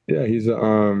 Yeah, he's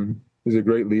a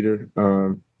great leader.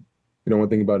 One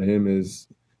thing about him is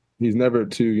he's never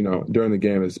too, during the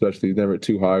game especially, he's never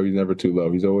too high, he's never too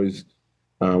low. He's always,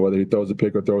 whether he throws a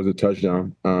pick or throws a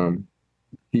touchdown,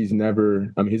 he's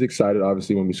never, he's excited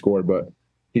obviously when we score, but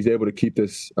he's able to keep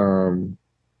this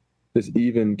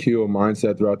even keel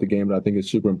mindset throughout the game that I think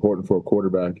is super important for a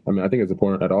quarterback. I think it's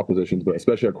important at all positions, but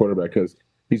especially at quarterback, because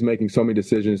he's making so many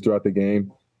decisions throughout the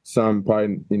game. Some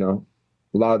probably, a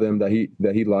lot of them that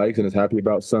he likes and is happy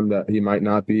about, some that he might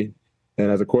not be. And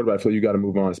as a quarterback, I feel you got to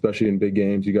move on, especially in big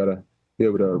games. You got to be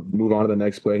able to move on to the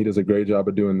next play. He does a great job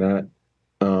of doing that.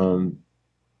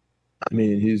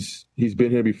 He's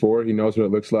been here before. He knows what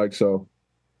it looks like. So,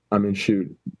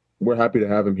 we're happy to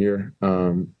have him here.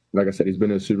 Like I said, he's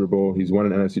been in the Super Bowl. He's won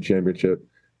an NFC championship.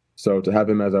 So to have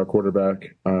him as our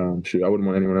quarterback, I wouldn't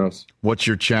want anyone else. What's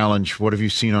your challenge? What have you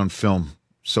seen on film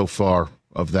so far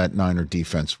of that Niner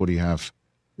defense? What do you have?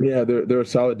 Yeah, they're a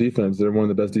solid defense. They're one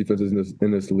of the best defenses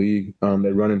in this league.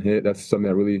 They run and hit. That's something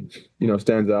that really,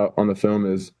 stands out on the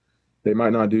film is they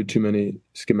might not do too many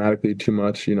schematically, too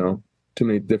much, too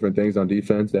many different things on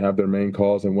defense. They have their main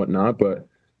calls and whatnot, but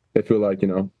they feel like,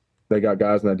 they got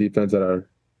guys in that defense that are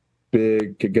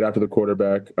big, can get after the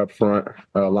quarterback up front,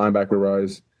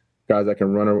 linebacker-wise, guys that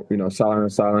can run,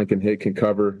 silent, can hit, can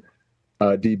cover.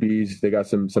 DBs, they got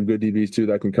some good DBs too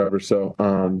that can cover. So,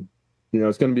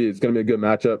 it's gonna be a good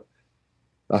matchup.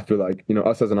 I feel like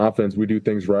us as an offense, we do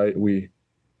things right. We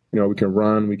can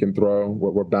run, we can throw.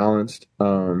 We're balanced.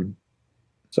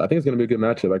 So I think it's going to be a good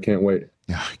matchup. I can't wait.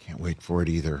 Yeah, I can't wait for it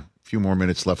either. A few more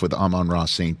minutes left with Amon-Ra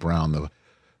St. Brown, the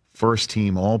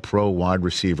first-team All-Pro wide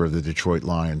receiver of the Detroit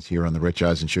Lions here on the Rich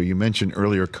Eisen Show. You mentioned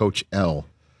earlier Coach L.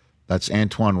 That's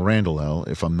Antoine Randall L.,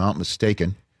 if I'm not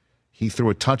mistaken. He threw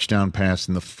a touchdown pass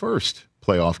in the first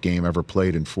playoff game ever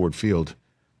played in Ford Field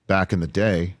back in the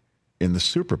day in the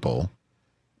Super Bowl.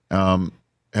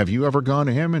 Have you ever gone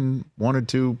to him and wanted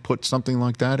to put something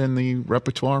like that in the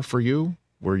repertoire for you,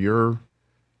 where you're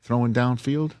throwing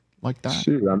downfield like that?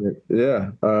 Shoot, I mean,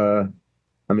 yeah.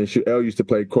 Shoot, L used to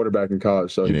play quarterback in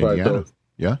college, so he probably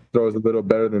throws a little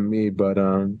better than me. But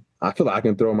I feel like I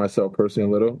can throw myself personally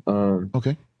a little.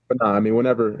 Okay. But no, I mean,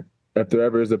 if there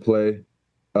ever is a play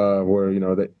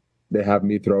where they have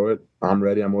me throw it, I'm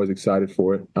ready. I'm always excited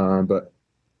for it. But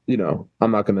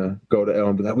I'm not gonna go to L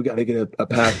and be like, we got to get a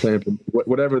pass plan.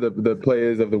 Whatever the play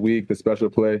is of the week, the special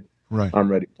play. Right.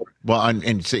 I'm ready for it. Well,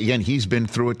 and so again, he's been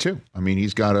through it too. I mean,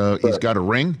 he's got a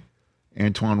ring.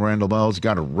 Antoine Randall Bell's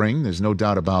got a ring. There's no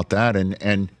doubt about that.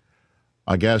 And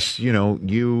I guess,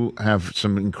 you have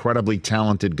some incredibly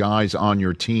talented guys on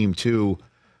your team too.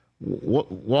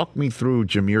 Walk me through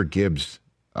Jahmyr Gibbs.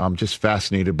 I'm just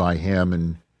fascinated by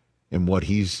him and what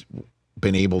he's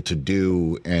been able to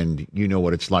do. And you know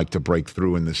what it's like to break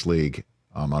through in this league.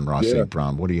 Amon-Ra St.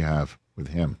 Brown. What do you have with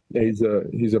him? Yeah, he's a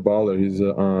baller. He's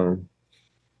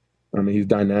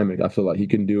dynamic. I feel like he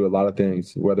can do a lot of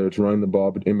things, whether it's running the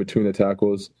ball in between the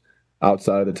tackles,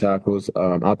 outside of the tackles,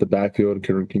 out the backfield,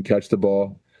 can catch the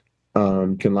ball,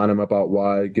 can line him up out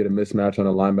wide, get a mismatch on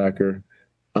a linebacker.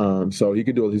 So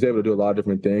he's able to do a lot of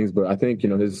different things. But I think,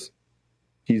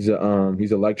 he's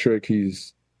electric.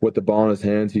 He's with the ball in his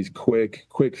hands. He's quick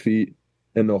feet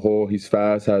in the hole. He's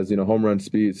fast, has, home run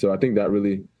speed. So I think that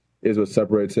really is what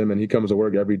separates him. And he comes to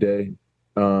work every day.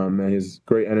 And his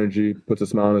great energy, puts a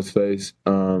smile on his face.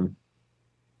 And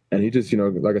he just,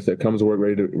 like I said, comes to work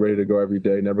ready to go every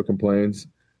day, never complains.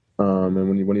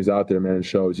 And when he's out there, man, it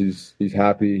shows. He's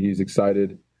happy, he's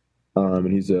excited,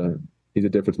 and he's a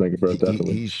difference maker for us,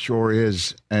 definitely. He sure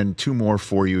is. And two more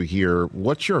for you here.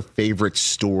 What's your favorite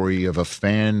story of a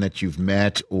fan that you've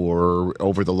met or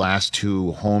over the last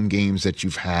two home games that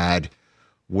you've had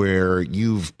where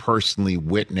you've personally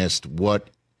witnessed what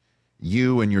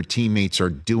you and your teammates are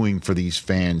doing for these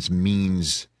fans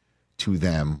means to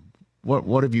them?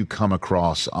 What have you come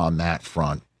across on that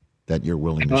front that you're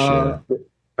willing to share?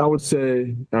 I would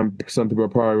say some people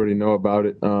probably already know about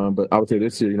it, but I would say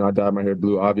this year, I dyed my hair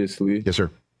blue, obviously. Yes, sir.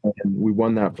 And we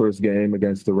won that first game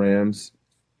against the Rams.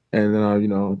 And then, I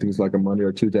think it's like a Monday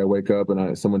or Tuesday, I wake up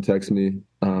and someone texts me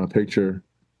a picture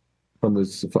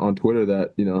on Twitter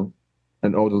that,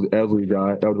 an elderly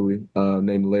guy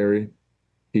named Larry,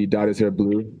 he dyed his hair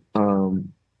blue.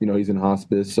 He's in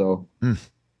hospice. So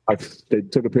they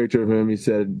took a picture of him. He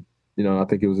said, I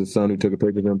think it was his son who took a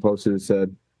picture of him, posted it,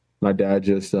 said, my dad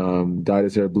just dyed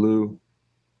his hair blue,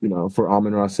 for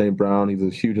Amon-Ra St. Brown. He's a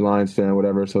huge Lions fan,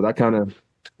 whatever. So that kind of,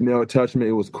 it touched me.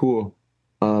 It was cool.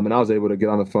 And I was able to get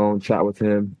on the phone, chat with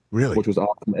him, really, which was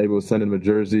awesome. Able to send him a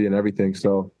jersey and everything.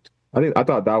 So I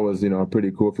thought that was,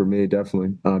 pretty cool for me,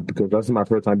 definitely, because that's my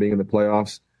first time being in the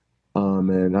playoffs.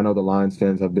 And I know the Lions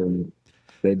fans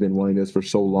they've been wanting this for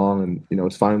so long, and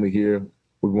it's finally here.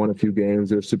 We've won a few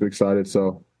games. They're super excited.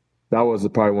 So that was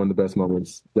probably one of the best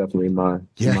moments, definitely in my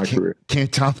career.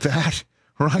 Can't top that,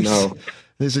 right? No.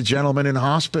 There's a gentleman in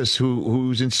hospice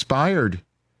who's inspired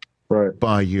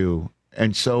by you,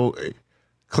 and so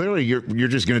clearly you're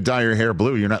just going to dye your hair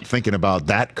blue. You're not thinking about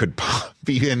that could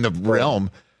be in the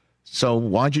realm. So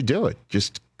why'd you do it?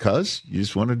 Just because you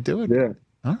just wanted to do it? Yeah.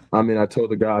 Huh? I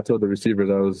told the receivers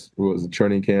it was a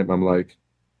training camp. I'm like,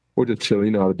 we're just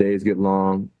chilling. The days get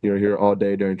long. You're here all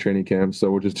day during training camp,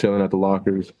 so we're just chilling at the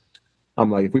lockers. I'm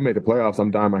like, if we make the playoffs,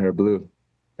 I'm dyeing my hair blue.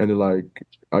 And they're like,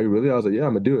 are you really? I was like, yeah,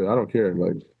 I'm going to do it. I don't care.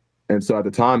 And so at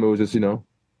the time, it was just,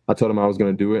 I told him I was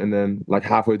going to do it. And then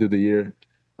halfway through the year,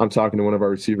 I'm talking to one of our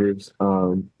receivers.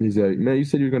 He's like, man, you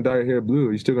said you were going to dye your hair blue.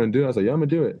 Are you still going to do it? I was like, yeah, I'm going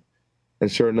to do it.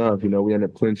 And sure enough, we ended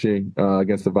up clinching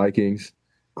against the Vikings,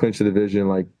 clinched the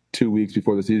division 2 weeks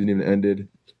before the season even ended.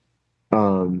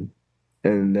 And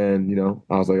then,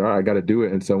 I was like, all right, I got to do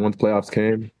it. And so once playoffs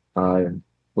came, I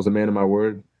was a man of my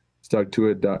word, stuck to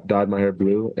it, dyed my hair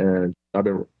blue, and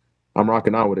I'm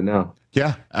rocking out with it now.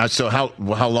 Yeah. So how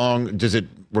long does it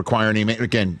require any maintenance?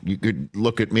 Again, you could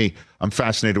look at me. I'm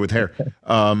fascinated with hair.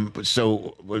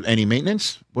 So any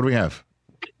maintenance? What do we have?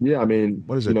 Yeah,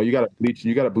 what is it? You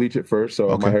got to bleach it first.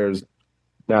 So my hair is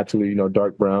naturally,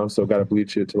 dark brown. So got to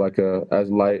bleach it to as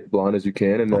light blonde as you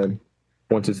can. And then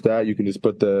once it's that, you can just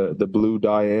put the blue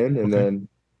dye in and then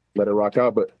let it rock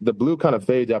out. But the blue kind of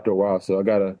fades after a while. So I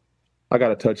got to I got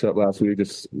a touch up last week,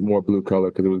 just more blue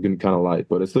color because it was getting kind of light,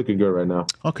 but it's looking good right now.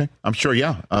 Okay. I'm sure,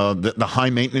 yeah. The high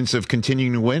maintenance of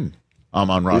continuing to win,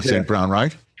 Amon-Ra St. Brown,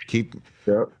 right?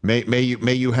 Yep. May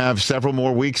you have several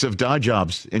more weeks of dye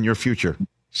jobs in your future,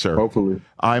 sir. Hopefully.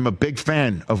 I'm a big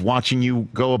fan of watching you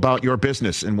go about your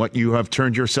business and what you have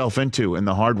turned yourself into and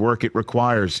the hard work it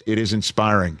requires. It is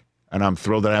inspiring, and I'm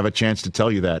thrilled that I have a chance to tell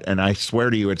you that. And I swear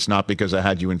to you, it's not because I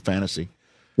had you in fantasy.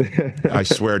 I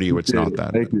swear to you, it's not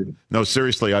that. Thank you. No,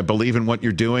 seriously, I believe in what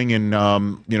you're doing. And,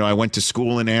 I went to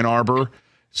school in Ann Arbor,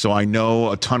 so I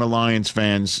know a ton of Lions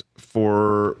fans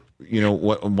for,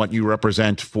 what you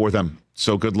represent for them.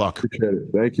 So good luck. Appreciate it.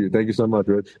 Thank you. Thank you so much,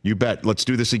 Rich. You bet. Let's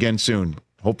do this again soon.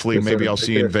 Hopefully, yes, maybe sir. I'll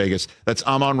see you in Vegas. That's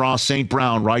Amon-Ra St.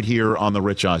 Brown right here on The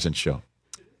Rich Eisen Show.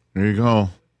 There you go.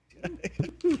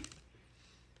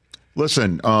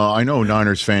 Listen, I know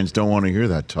Niners fans don't want to hear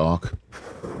that talk.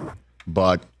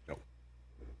 But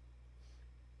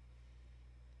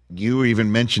you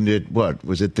even mentioned it, what,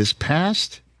 was it this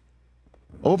past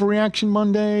Overreaction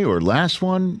Monday or last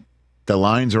one? The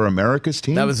Lions are America's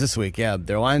team? That was this week, yeah.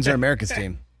 The Lions are America's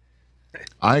team.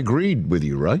 I agreed with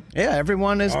you, right? Yeah,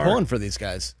 everyone is pulling for these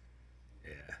guys.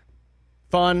 Yeah.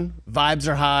 Fun, vibes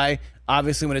are high.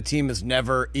 Obviously, when a team has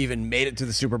never even made it to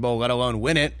the Super Bowl, let alone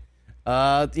win it,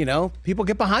 people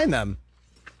get behind them.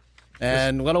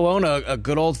 And let alone a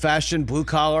good old-fashioned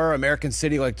blue-collar American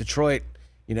city like Detroit,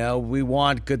 we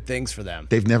want good things for them.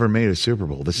 They've never made a Super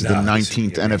Bowl. This is the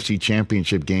 19th NFC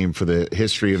Championship game for the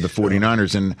history of the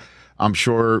 49ers. And I'm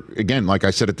sure, again, like I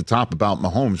said at the top about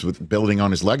Mahomes, with building on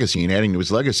his legacy and adding to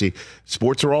his legacy,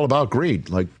 sports are all about greed.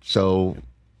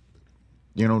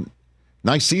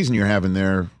 Nice season you're having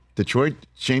there, Detroit.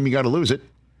 Shame you got to lose it.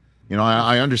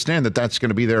 I understand that that's going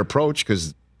to be their approach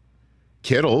because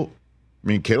Kittle's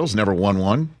never won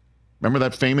one. Remember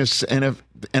that famous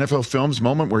NFL Films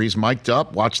moment where he's mic'd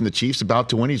up watching the Chiefs about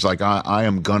to win? He's like, I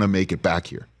am going to make it back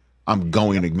here. I'm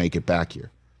going to make it back here.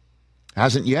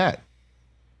 Hasn't yet.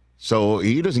 So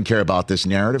he doesn't care about this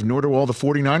narrative, nor do all the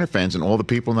 49er fans and all the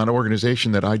people in that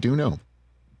organization that I do know.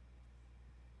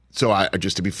 So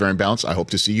just to be fair and balanced, I hope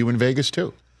to see you in Vegas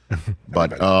too.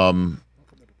 But,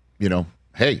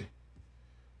 hey,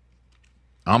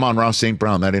 Amon-Ra St.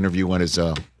 Brown, that interview went as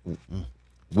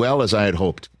well as I had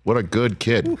hoped. What a good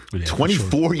kid. Yeah,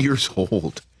 24 years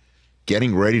old,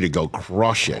 getting ready to go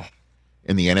crush it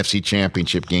in the NFC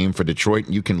Championship game for Detroit.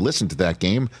 You can listen to that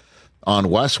game on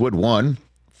Westwood One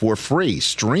for free.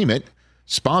 Stream it.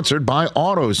 Sponsored by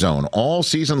AutoZone. All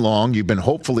season long, you've been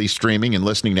hopefully streaming and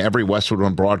listening to every Westwood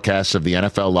One broadcast of the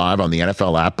NFL Live on the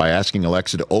NFL app by asking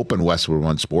Alexa to open Westwood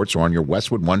One Sports or on your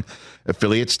Westwood One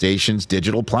affiliate stations'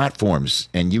 digital platforms.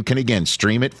 And you can, again,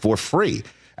 stream it for free.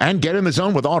 And get in the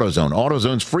zone with AutoZone.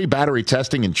 AutoZone's free battery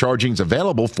testing and charging is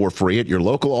available for free at your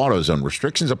local AutoZone.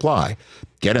 Restrictions apply.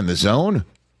 Get in the zone.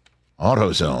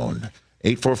 AutoZone.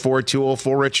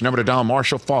 844-204-RICH. Number to dial.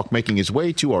 Marshall Falk making his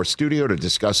way to our studio to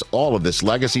discuss all of this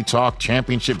legacy talk,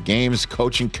 championship games,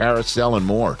 coaching carousel, and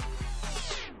more.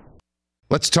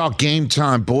 Let's talk Game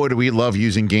Time. Boy, do we love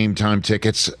using Game Time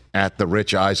tickets at the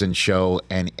Rich Eisen Show.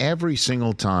 And every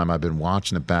single time I've been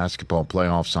watching the basketball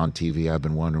playoffs on TV, I've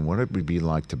been wondering what it would be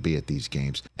like to be at these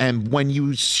games. And when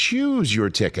you choose your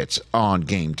tickets on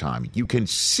Game Time, you can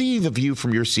see the view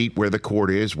from your seat where the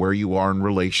court is, where you are in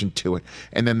relation to it.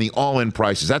 And then the all-in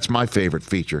prices. That's my favorite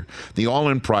feature. The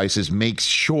all-in prices makes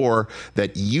sure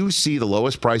that you see the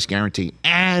lowest price guarantee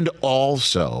and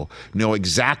also know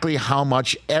exactly how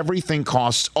much everything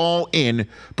costs all in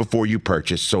before you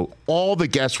purchase. So all the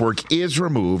guesswork is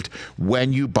removed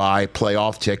when you buy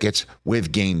playoff tickets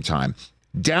with Game Time.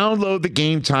 Download the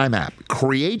Game Time app,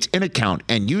 create an account,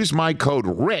 and use my code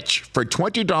RICH for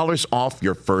 $20 off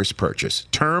your first purchase.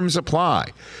 Terms apply.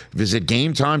 Visit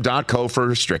GameTime.co for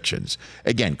restrictions.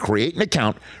 Again, create an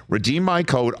account, redeem my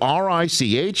code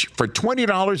RICH for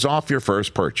 $20 off your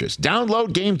first purchase.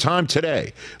 Download Game Time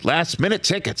today. Last minute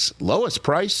tickets, lowest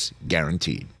price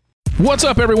guaranteed. What's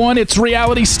up, everyone? It's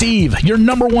Reality Steve, your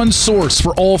number one source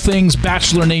for all things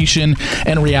Bachelor Nation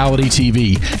and reality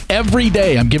TV. Every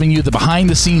day, I'm giving you the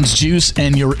behind-the-scenes juice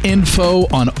and your info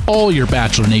on all your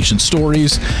Bachelor Nation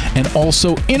stories and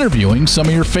also interviewing some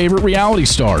of your favorite reality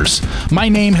stars. My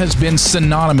name has been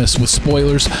synonymous with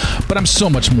spoilers, but I'm so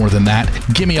much more than that.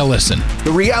 Give me a listen.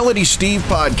 The Reality Steve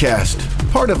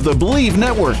Podcast, part of the Believe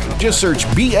Network. Just search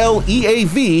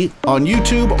BLEAV on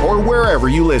YouTube or wherever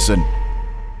you listen.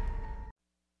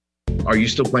 Are you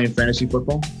still playing fantasy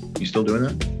football? You still doing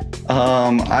that?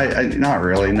 I not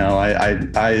really. No,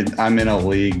 I'm in a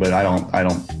league, but I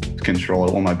don't control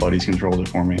it. One of my buddies controls it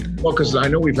for me. Well, because I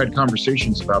know we've had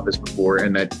conversations about this before,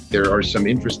 and that there are some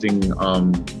interesting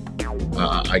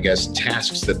I guess,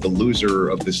 tasks that the loser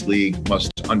of this league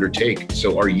must undertake.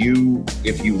 So are you,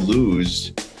 if you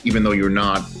lose, even though you're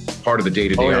not part of the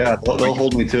day-to-day? Oh, yeah, they'll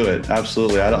hold me to it.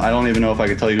 Absolutely. I don't even know if I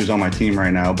could tell you who's on my team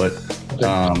right now, but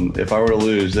if I were to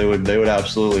lose, they would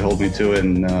absolutely hold me to it,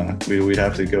 and we'd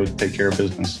have to go take care of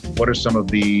business. What are some of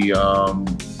the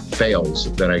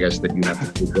fails that I guess that you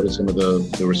have to do? What are some of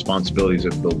the responsibilities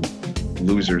of the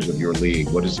losers of your league?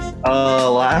 What is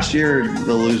last year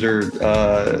the loser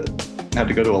had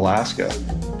to go to Alaska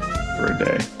for a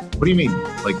day. What do you mean?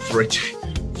 Like for a day?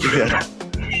 Yeah.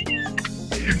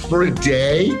 For a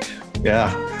day?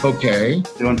 Yeah. Okay.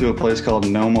 They went to a place called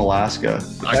Nome, Alaska.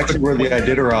 Actually, where the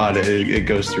Iditarod it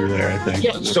goes through there, I think.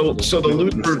 Yeah. So the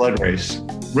loser sled race,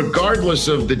 regardless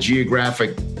of the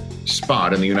geographic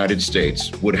spot in the United States,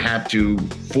 would have to,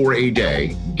 for a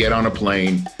day, get on a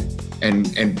plane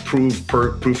and proof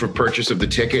of purchase of the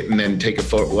ticket, and then take a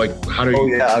photo. Like, how do you? Oh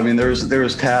yeah, I mean, there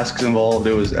was tasks involved.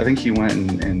 It was, I think he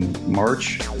went in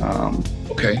March.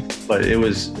 Okay. But it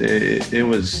was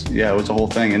a whole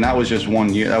thing, and that was just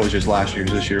 1 year. That was just last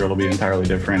year's. This year it'll be entirely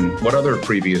different. What other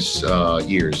previous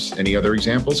years? Any other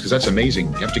examples? Because that's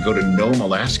amazing. You have to go to Nome,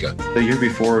 Alaska. The year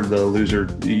before, the loser,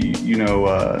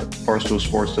 Barstool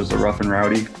Sports does the Rough and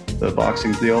Rowdy, the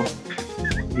boxing deal.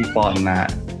 He fought in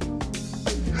that.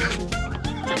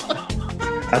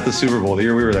 At the Super Bowl, the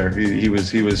year we were there, he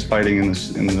was fighting in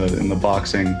the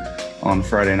boxing on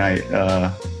Friday night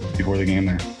before the game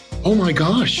there. Oh my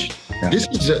gosh! Yeah. This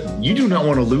is you do not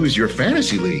want to lose your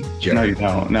fantasy league, Jeff. No, you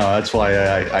don't. No, that's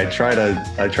why I try to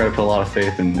put a lot of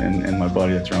faith in my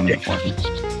buddy that's running it for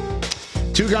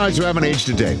me. Two guys who haven't aged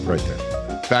a day, right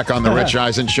there. Back on the Rich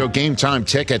Eisen Show. Game time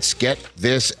tickets. Get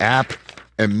this app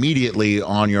immediately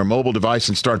on your mobile device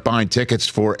and start buying tickets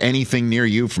for anything near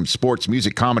you, from sports,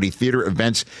 music, comedy, theater,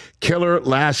 events, killer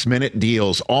last-minute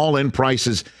deals, all-in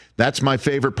prices. That's my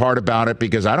favorite part about it,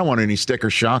 because I don't want any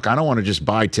sticker shock. I don't want to just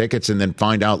buy tickets and then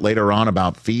find out later on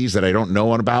about fees that I don't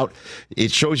know about.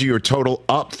 It shows you your total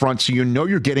up front, so you know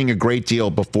you're getting a great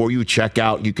deal before you check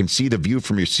out. You can see the view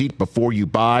from your seat before you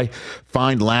buy.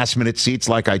 Find last-minute seats,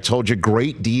 like I told you.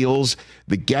 Great deals.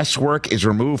 The guesswork is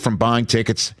removed from buying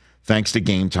tickets thanks to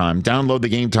Game Time. Download the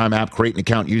Game Time app, create an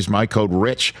account, use my code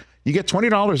RICH. You get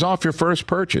 $20 off your first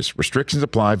purchase. Restrictions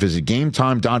apply. Visit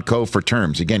gametime.co for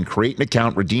terms. Again, create an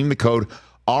account, redeem the code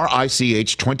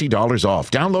RICH, $20 off.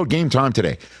 Download Game Time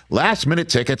today. Last minute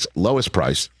tickets, lowest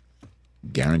price,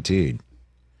 guaranteed.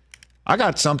 I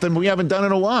got something we haven't done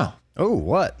in a while. Oh,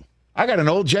 what? I got an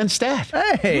old gen stat.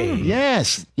 Hey.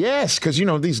 Yes, because,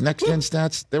 these next gen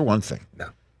stats, they're one thing. No.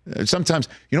 Sometimes,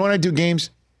 when I do games,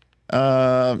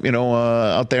 out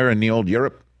there in the old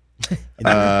Europe,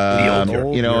 and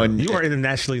you are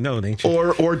internationally known, ain't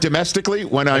you? Or domestically,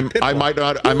 when I might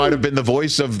have been the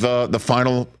voice of the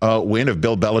final win of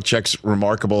Bill Belichick's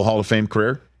remarkable Hall of Fame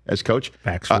career as coach.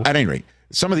 Factual. At any rate,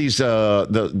 some of these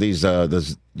these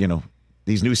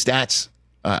new stats,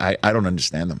 I don't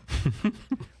understand them.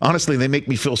 Honestly, they make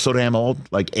me feel so damn old.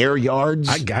 Like air yards.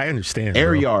 I understand.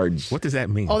 Air yards. What does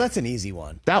that mean? Oh, that's an easy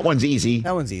one. That one's easy.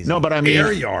 No, but I mean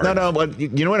air yard. No, but you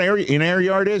know what an air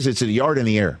yard is? It's a yard in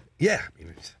the air. Yeah.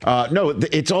 No,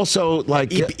 it's also like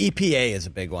EPA is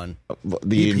a big one.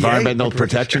 The EPA? Environmental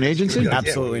Protection Agency?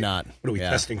 Absolutely not. What are we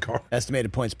testing, Carl?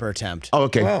 Estimated points per attempt. Oh,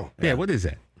 okay. Oh, yeah. What is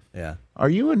that? Yeah. Are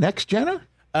you a next genner?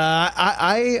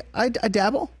 I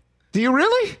dabble. Do you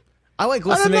really? I like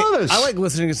listening. I didn't know this. I like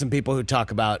listening to some people who talk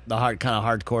about the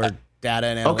hardcore data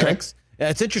and analytics. Okay. Yeah,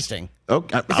 it's interesting.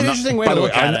 Okay. It's an interesting way to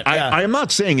look at it. I am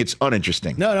not saying it's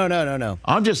uninteresting. No.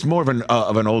 I'm just more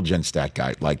of an old gen stat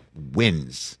guy, like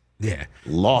wins. Yeah.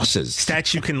 Losses.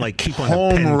 Stats you can keep on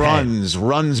home a runs,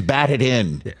 runs batted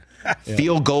in,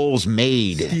 field goals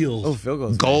made, Steals.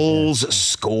 Field goals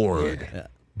scored,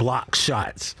 block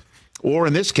shots, or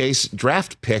in this case,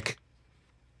 draft pick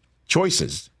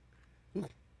choices.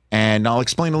 And I'll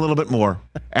explain a little bit more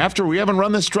after we haven't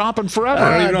run this drop in forever.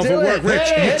 I don't even know if it worked,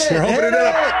 Rich. We're hoping it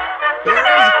up.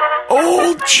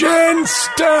 Old Gen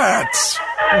Stats.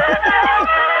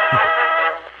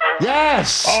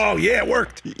 Yes. Oh, yeah, it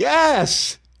worked.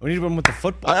 Yes. We need one with the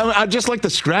football. I just like the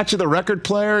scratch of the record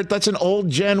player. That's an old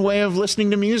gen way of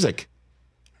listening to music.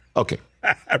 Okay.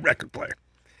 A record player.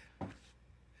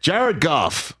 Jared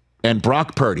Goff and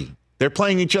Brock Purdy. They're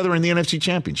playing each other in the NFC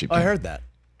Championship game. I heard that.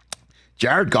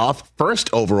 Jared Goff, first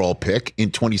overall pick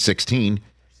in 2016.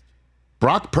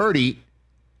 Brock Purdy,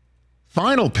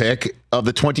 final pick of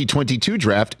the 2022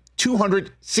 draft,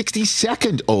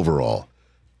 262nd overall.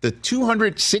 The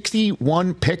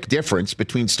 261 pick difference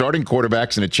between starting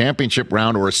quarterbacks in a championship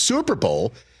round or a Super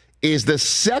Bowl is the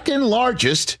second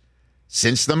largest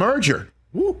since the merger.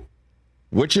 Woo.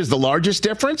 Which is the largest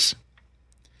difference?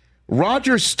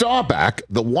 Roger Staubach,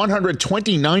 the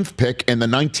 129th pick in the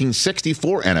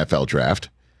 1964 NFL draft,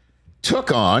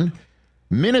 took on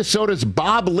Minnesota's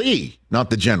Bob Lee, not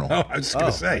the general. Oh, I was going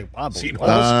to say.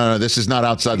 This is not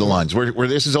outside the lines.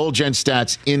 This is old Gen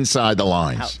Stats inside the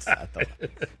lines.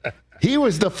 He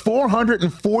was the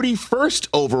 441st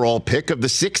overall pick of the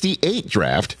 68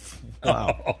 draft.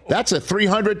 Wow. That's a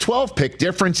 312 pick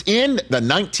difference in the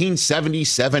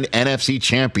 1977 NFC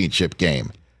Championship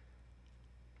game.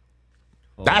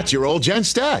 That's your old Gen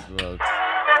Stat.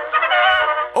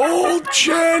 Old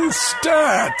Gen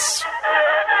Stats.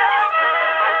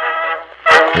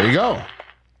 There you go.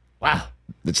 Wow.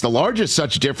 It's the largest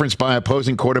such difference by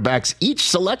opposing quarterbacks each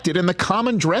selected in the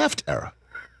common draft era.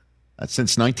 That's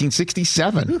since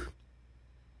 1967.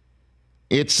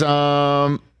 It's, you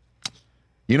know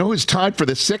who's tied for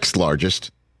the 6th largest?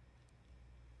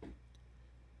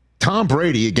 Tom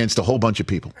Brady against a whole bunch of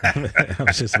people. I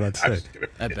was just about to say.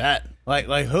 I bet. Like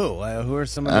who? Who are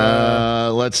some of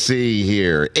the... let's see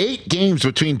here. 8 games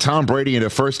between Tom Brady and a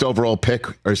first overall pick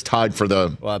is tied for the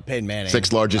Peyton Manning,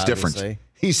 6th largest obviously. difference.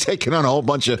 He's taking on a whole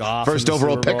bunch of Goff first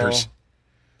overall pickers.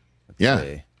 Let's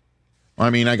see. I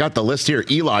mean, I got the list here.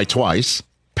 Eli twice.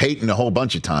 Peyton a whole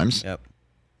bunch of times. Yep.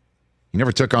 He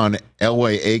never took on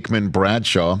Elway, Aikman,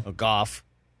 Bradshaw. Goff.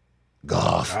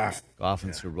 Goff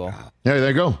in Super Bowl. Yeah, there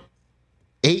you go.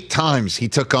 8 times he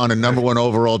took on a number 1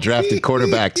 overall drafted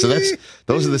quarterback. So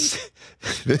those are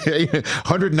the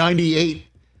 198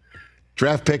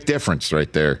 draft pick difference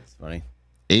right there. That's funny.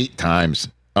 8 times.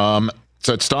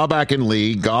 So it's Staubach and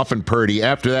Lee, Goff and Purdy.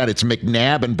 After that, it's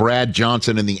McNabb and Brad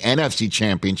Johnson in the NFC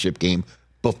Championship game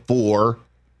before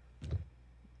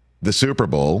the Super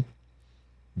Bowl.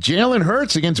 Jalen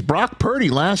Hurts against Brock Purdy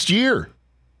last year.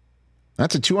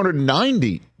 That's a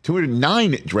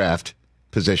 209 draft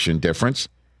position difference.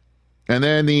 And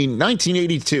then the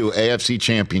 1982 AFC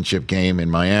Championship game in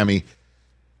Miami,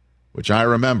 which I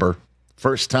remember.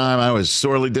 First time I was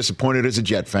sorely disappointed as a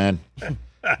Jet fan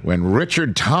when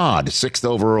Richard Todd, 6th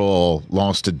overall,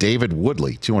 lost to David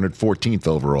Woodley, 214th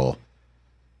overall.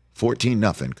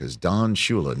 14-0 because Don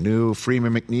Shula knew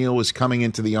Freeman McNeil was coming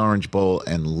into the Orange Bowl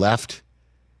and left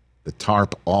the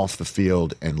tarp off the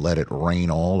field and let it rain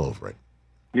all over it.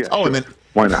 Yeah, and then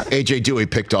why not? A.J. Dewey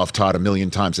picked off Todd a million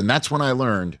times, and that's when I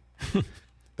learned.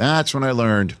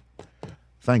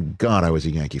 Thank God I was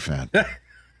a Yankee fan.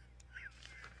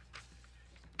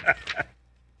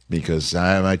 Because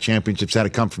my championships had to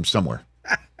come from somewhere.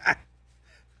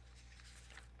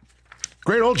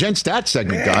 Great old Gen Stats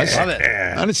segment, guys. Love it.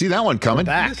 I didn't see that one coming.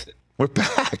 We're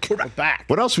back. We're back.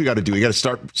 What else we got to do? We got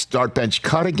to start bench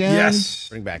cut again? Yes.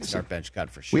 Bring back start bench cut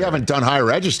for sure. We haven't done high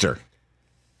register.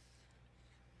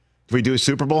 Do we do a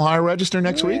Super Bowl high register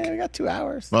next week? We got 2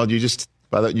 hours. Well, you just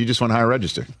went high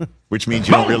register, which means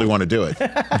you don't really want to do it.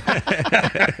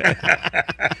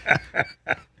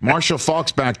 Marshall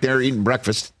Faulk's back there eating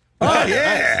breakfast. Oh,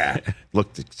 yeah.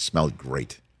 It smelled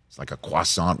great. It's like a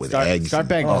croissant with eggs. Start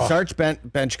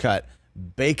bench cut.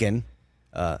 Bacon.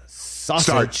 Sausage.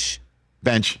 Start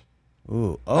bench.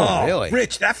 Ooh. Oh, really?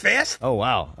 Rich, that fast? Oh,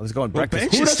 wow. I was going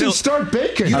breakfast. Who doesn't start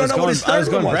bacon? You don't know what his third I was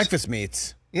going one was. breakfast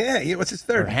meats. Yeah, what's his Or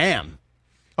third? ham.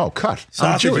 Oh, cut.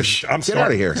 Sausage. I'm Jewish. I'm Get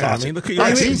out of here. I mean, look at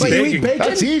That's you. easy. But you eat bacon?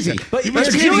 That's easy. But You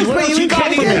must Jewish, but you eat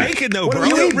can't eat bacon? bacon, though, bro.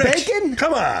 You eat Rich, bacon?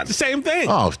 Come on. It's the same thing.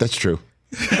 Oh, that's true.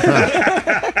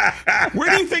 Where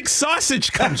do you think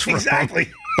sausage comes from? Exactly.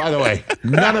 By the way,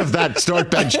 none of that start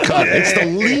bench cut. It's the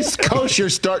least kosher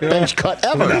start bench cut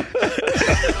ever.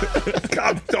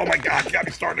 Oh, my God. You got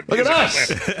me started. Look at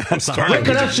us. I'm starting. Look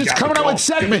at us just coming out with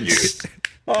segments.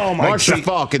 Oh, my Marshall God.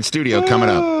 Faulk in studio coming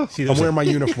up. See, I'm wearing my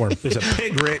uniform. There's a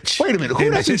pig, Rich. Wait a minute. Who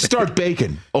doesn't start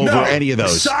bacon over any of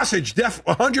those? Sausage,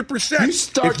 100%. You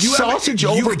start sausage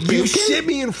over bacon? You sit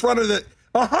me in front of the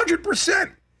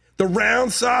 100%. The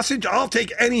round sausage, I'll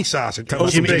take any sausage. over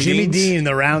bacon. Jimmy Dean,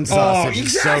 the round sausage. Oh,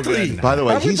 is so exactly. good. By the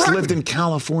way, I'm he's with lived Brockman. in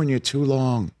California too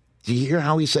long. Do you hear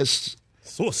how he says?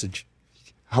 Sausage.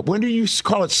 When do you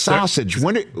call it sausage?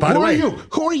 Who the way- are you?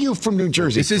 Who are you from New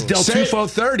Jersey? This is Del Say it- Tufo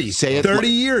 30. Say it 30 like-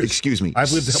 years. Excuse me.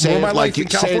 I've lived Say more of it my like life in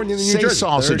say- California than New say Jersey.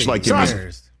 sausage like you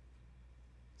mean.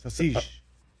 Sausage.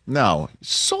 No,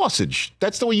 sausage.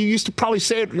 That's the way you used to probably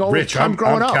say it all Rich, the time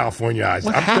growing I'm up. Californianized.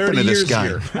 What I'm happened 30 to this years guy?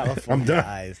 here. I'm done.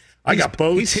 Guys. I got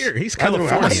boats. He's here. He's I don't know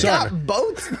how my California. son-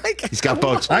 Boats, Mike. He's got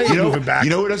boats. I ain't you know, moving back. You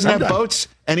know who doesn't I'm have done. boats?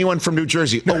 Anyone from New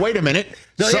Jersey. Oh, wait a minute.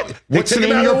 No, yeah. They What's the take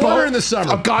name him of out your of the water boat? in the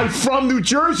summer. A guy from New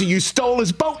Jersey. You stole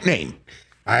his boat name.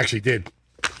 I actually did.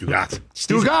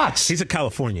 Stugatz. He's a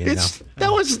Californian now.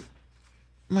 That was...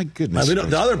 My goodness. The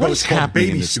other What boat's is called happening in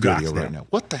Baby the studio Stugatz right now. now?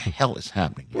 What the hell is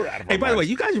happening? We're out of Hey, our by the way, minds.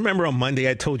 you guys remember on Monday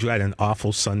I told you I had an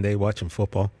awful Sunday watching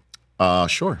football?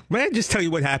 Sure. May I just tell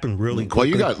you what happened really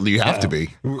quickly? Well, you have to be.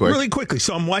 Quick. Really quickly.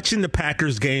 So I'm watching the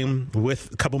Packers game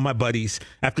with a couple of my buddies.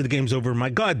 After the game's over, my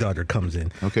goddaughter comes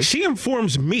in. Okay. She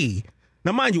informs me.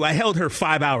 Now, mind you, I held her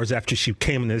 5 hours after she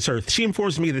came into this earth. She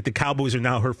informs me that the Cowboys are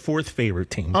now her fourth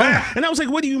favorite team. Oh. And I was like,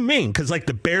 what do you mean? Because, like,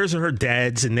 the Bears are her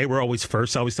dad's, and they were always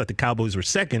first. I always thought the Cowboys were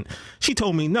second. She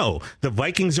told me, no, the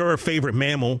Vikings are her favorite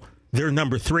mammal. They're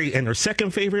number 3, and their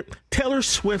second favorite, Taylor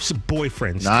Swift's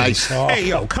boyfriend. Nice. Hey,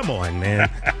 yo, come on, man.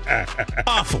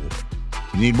 Awful.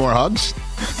 You need more hugs?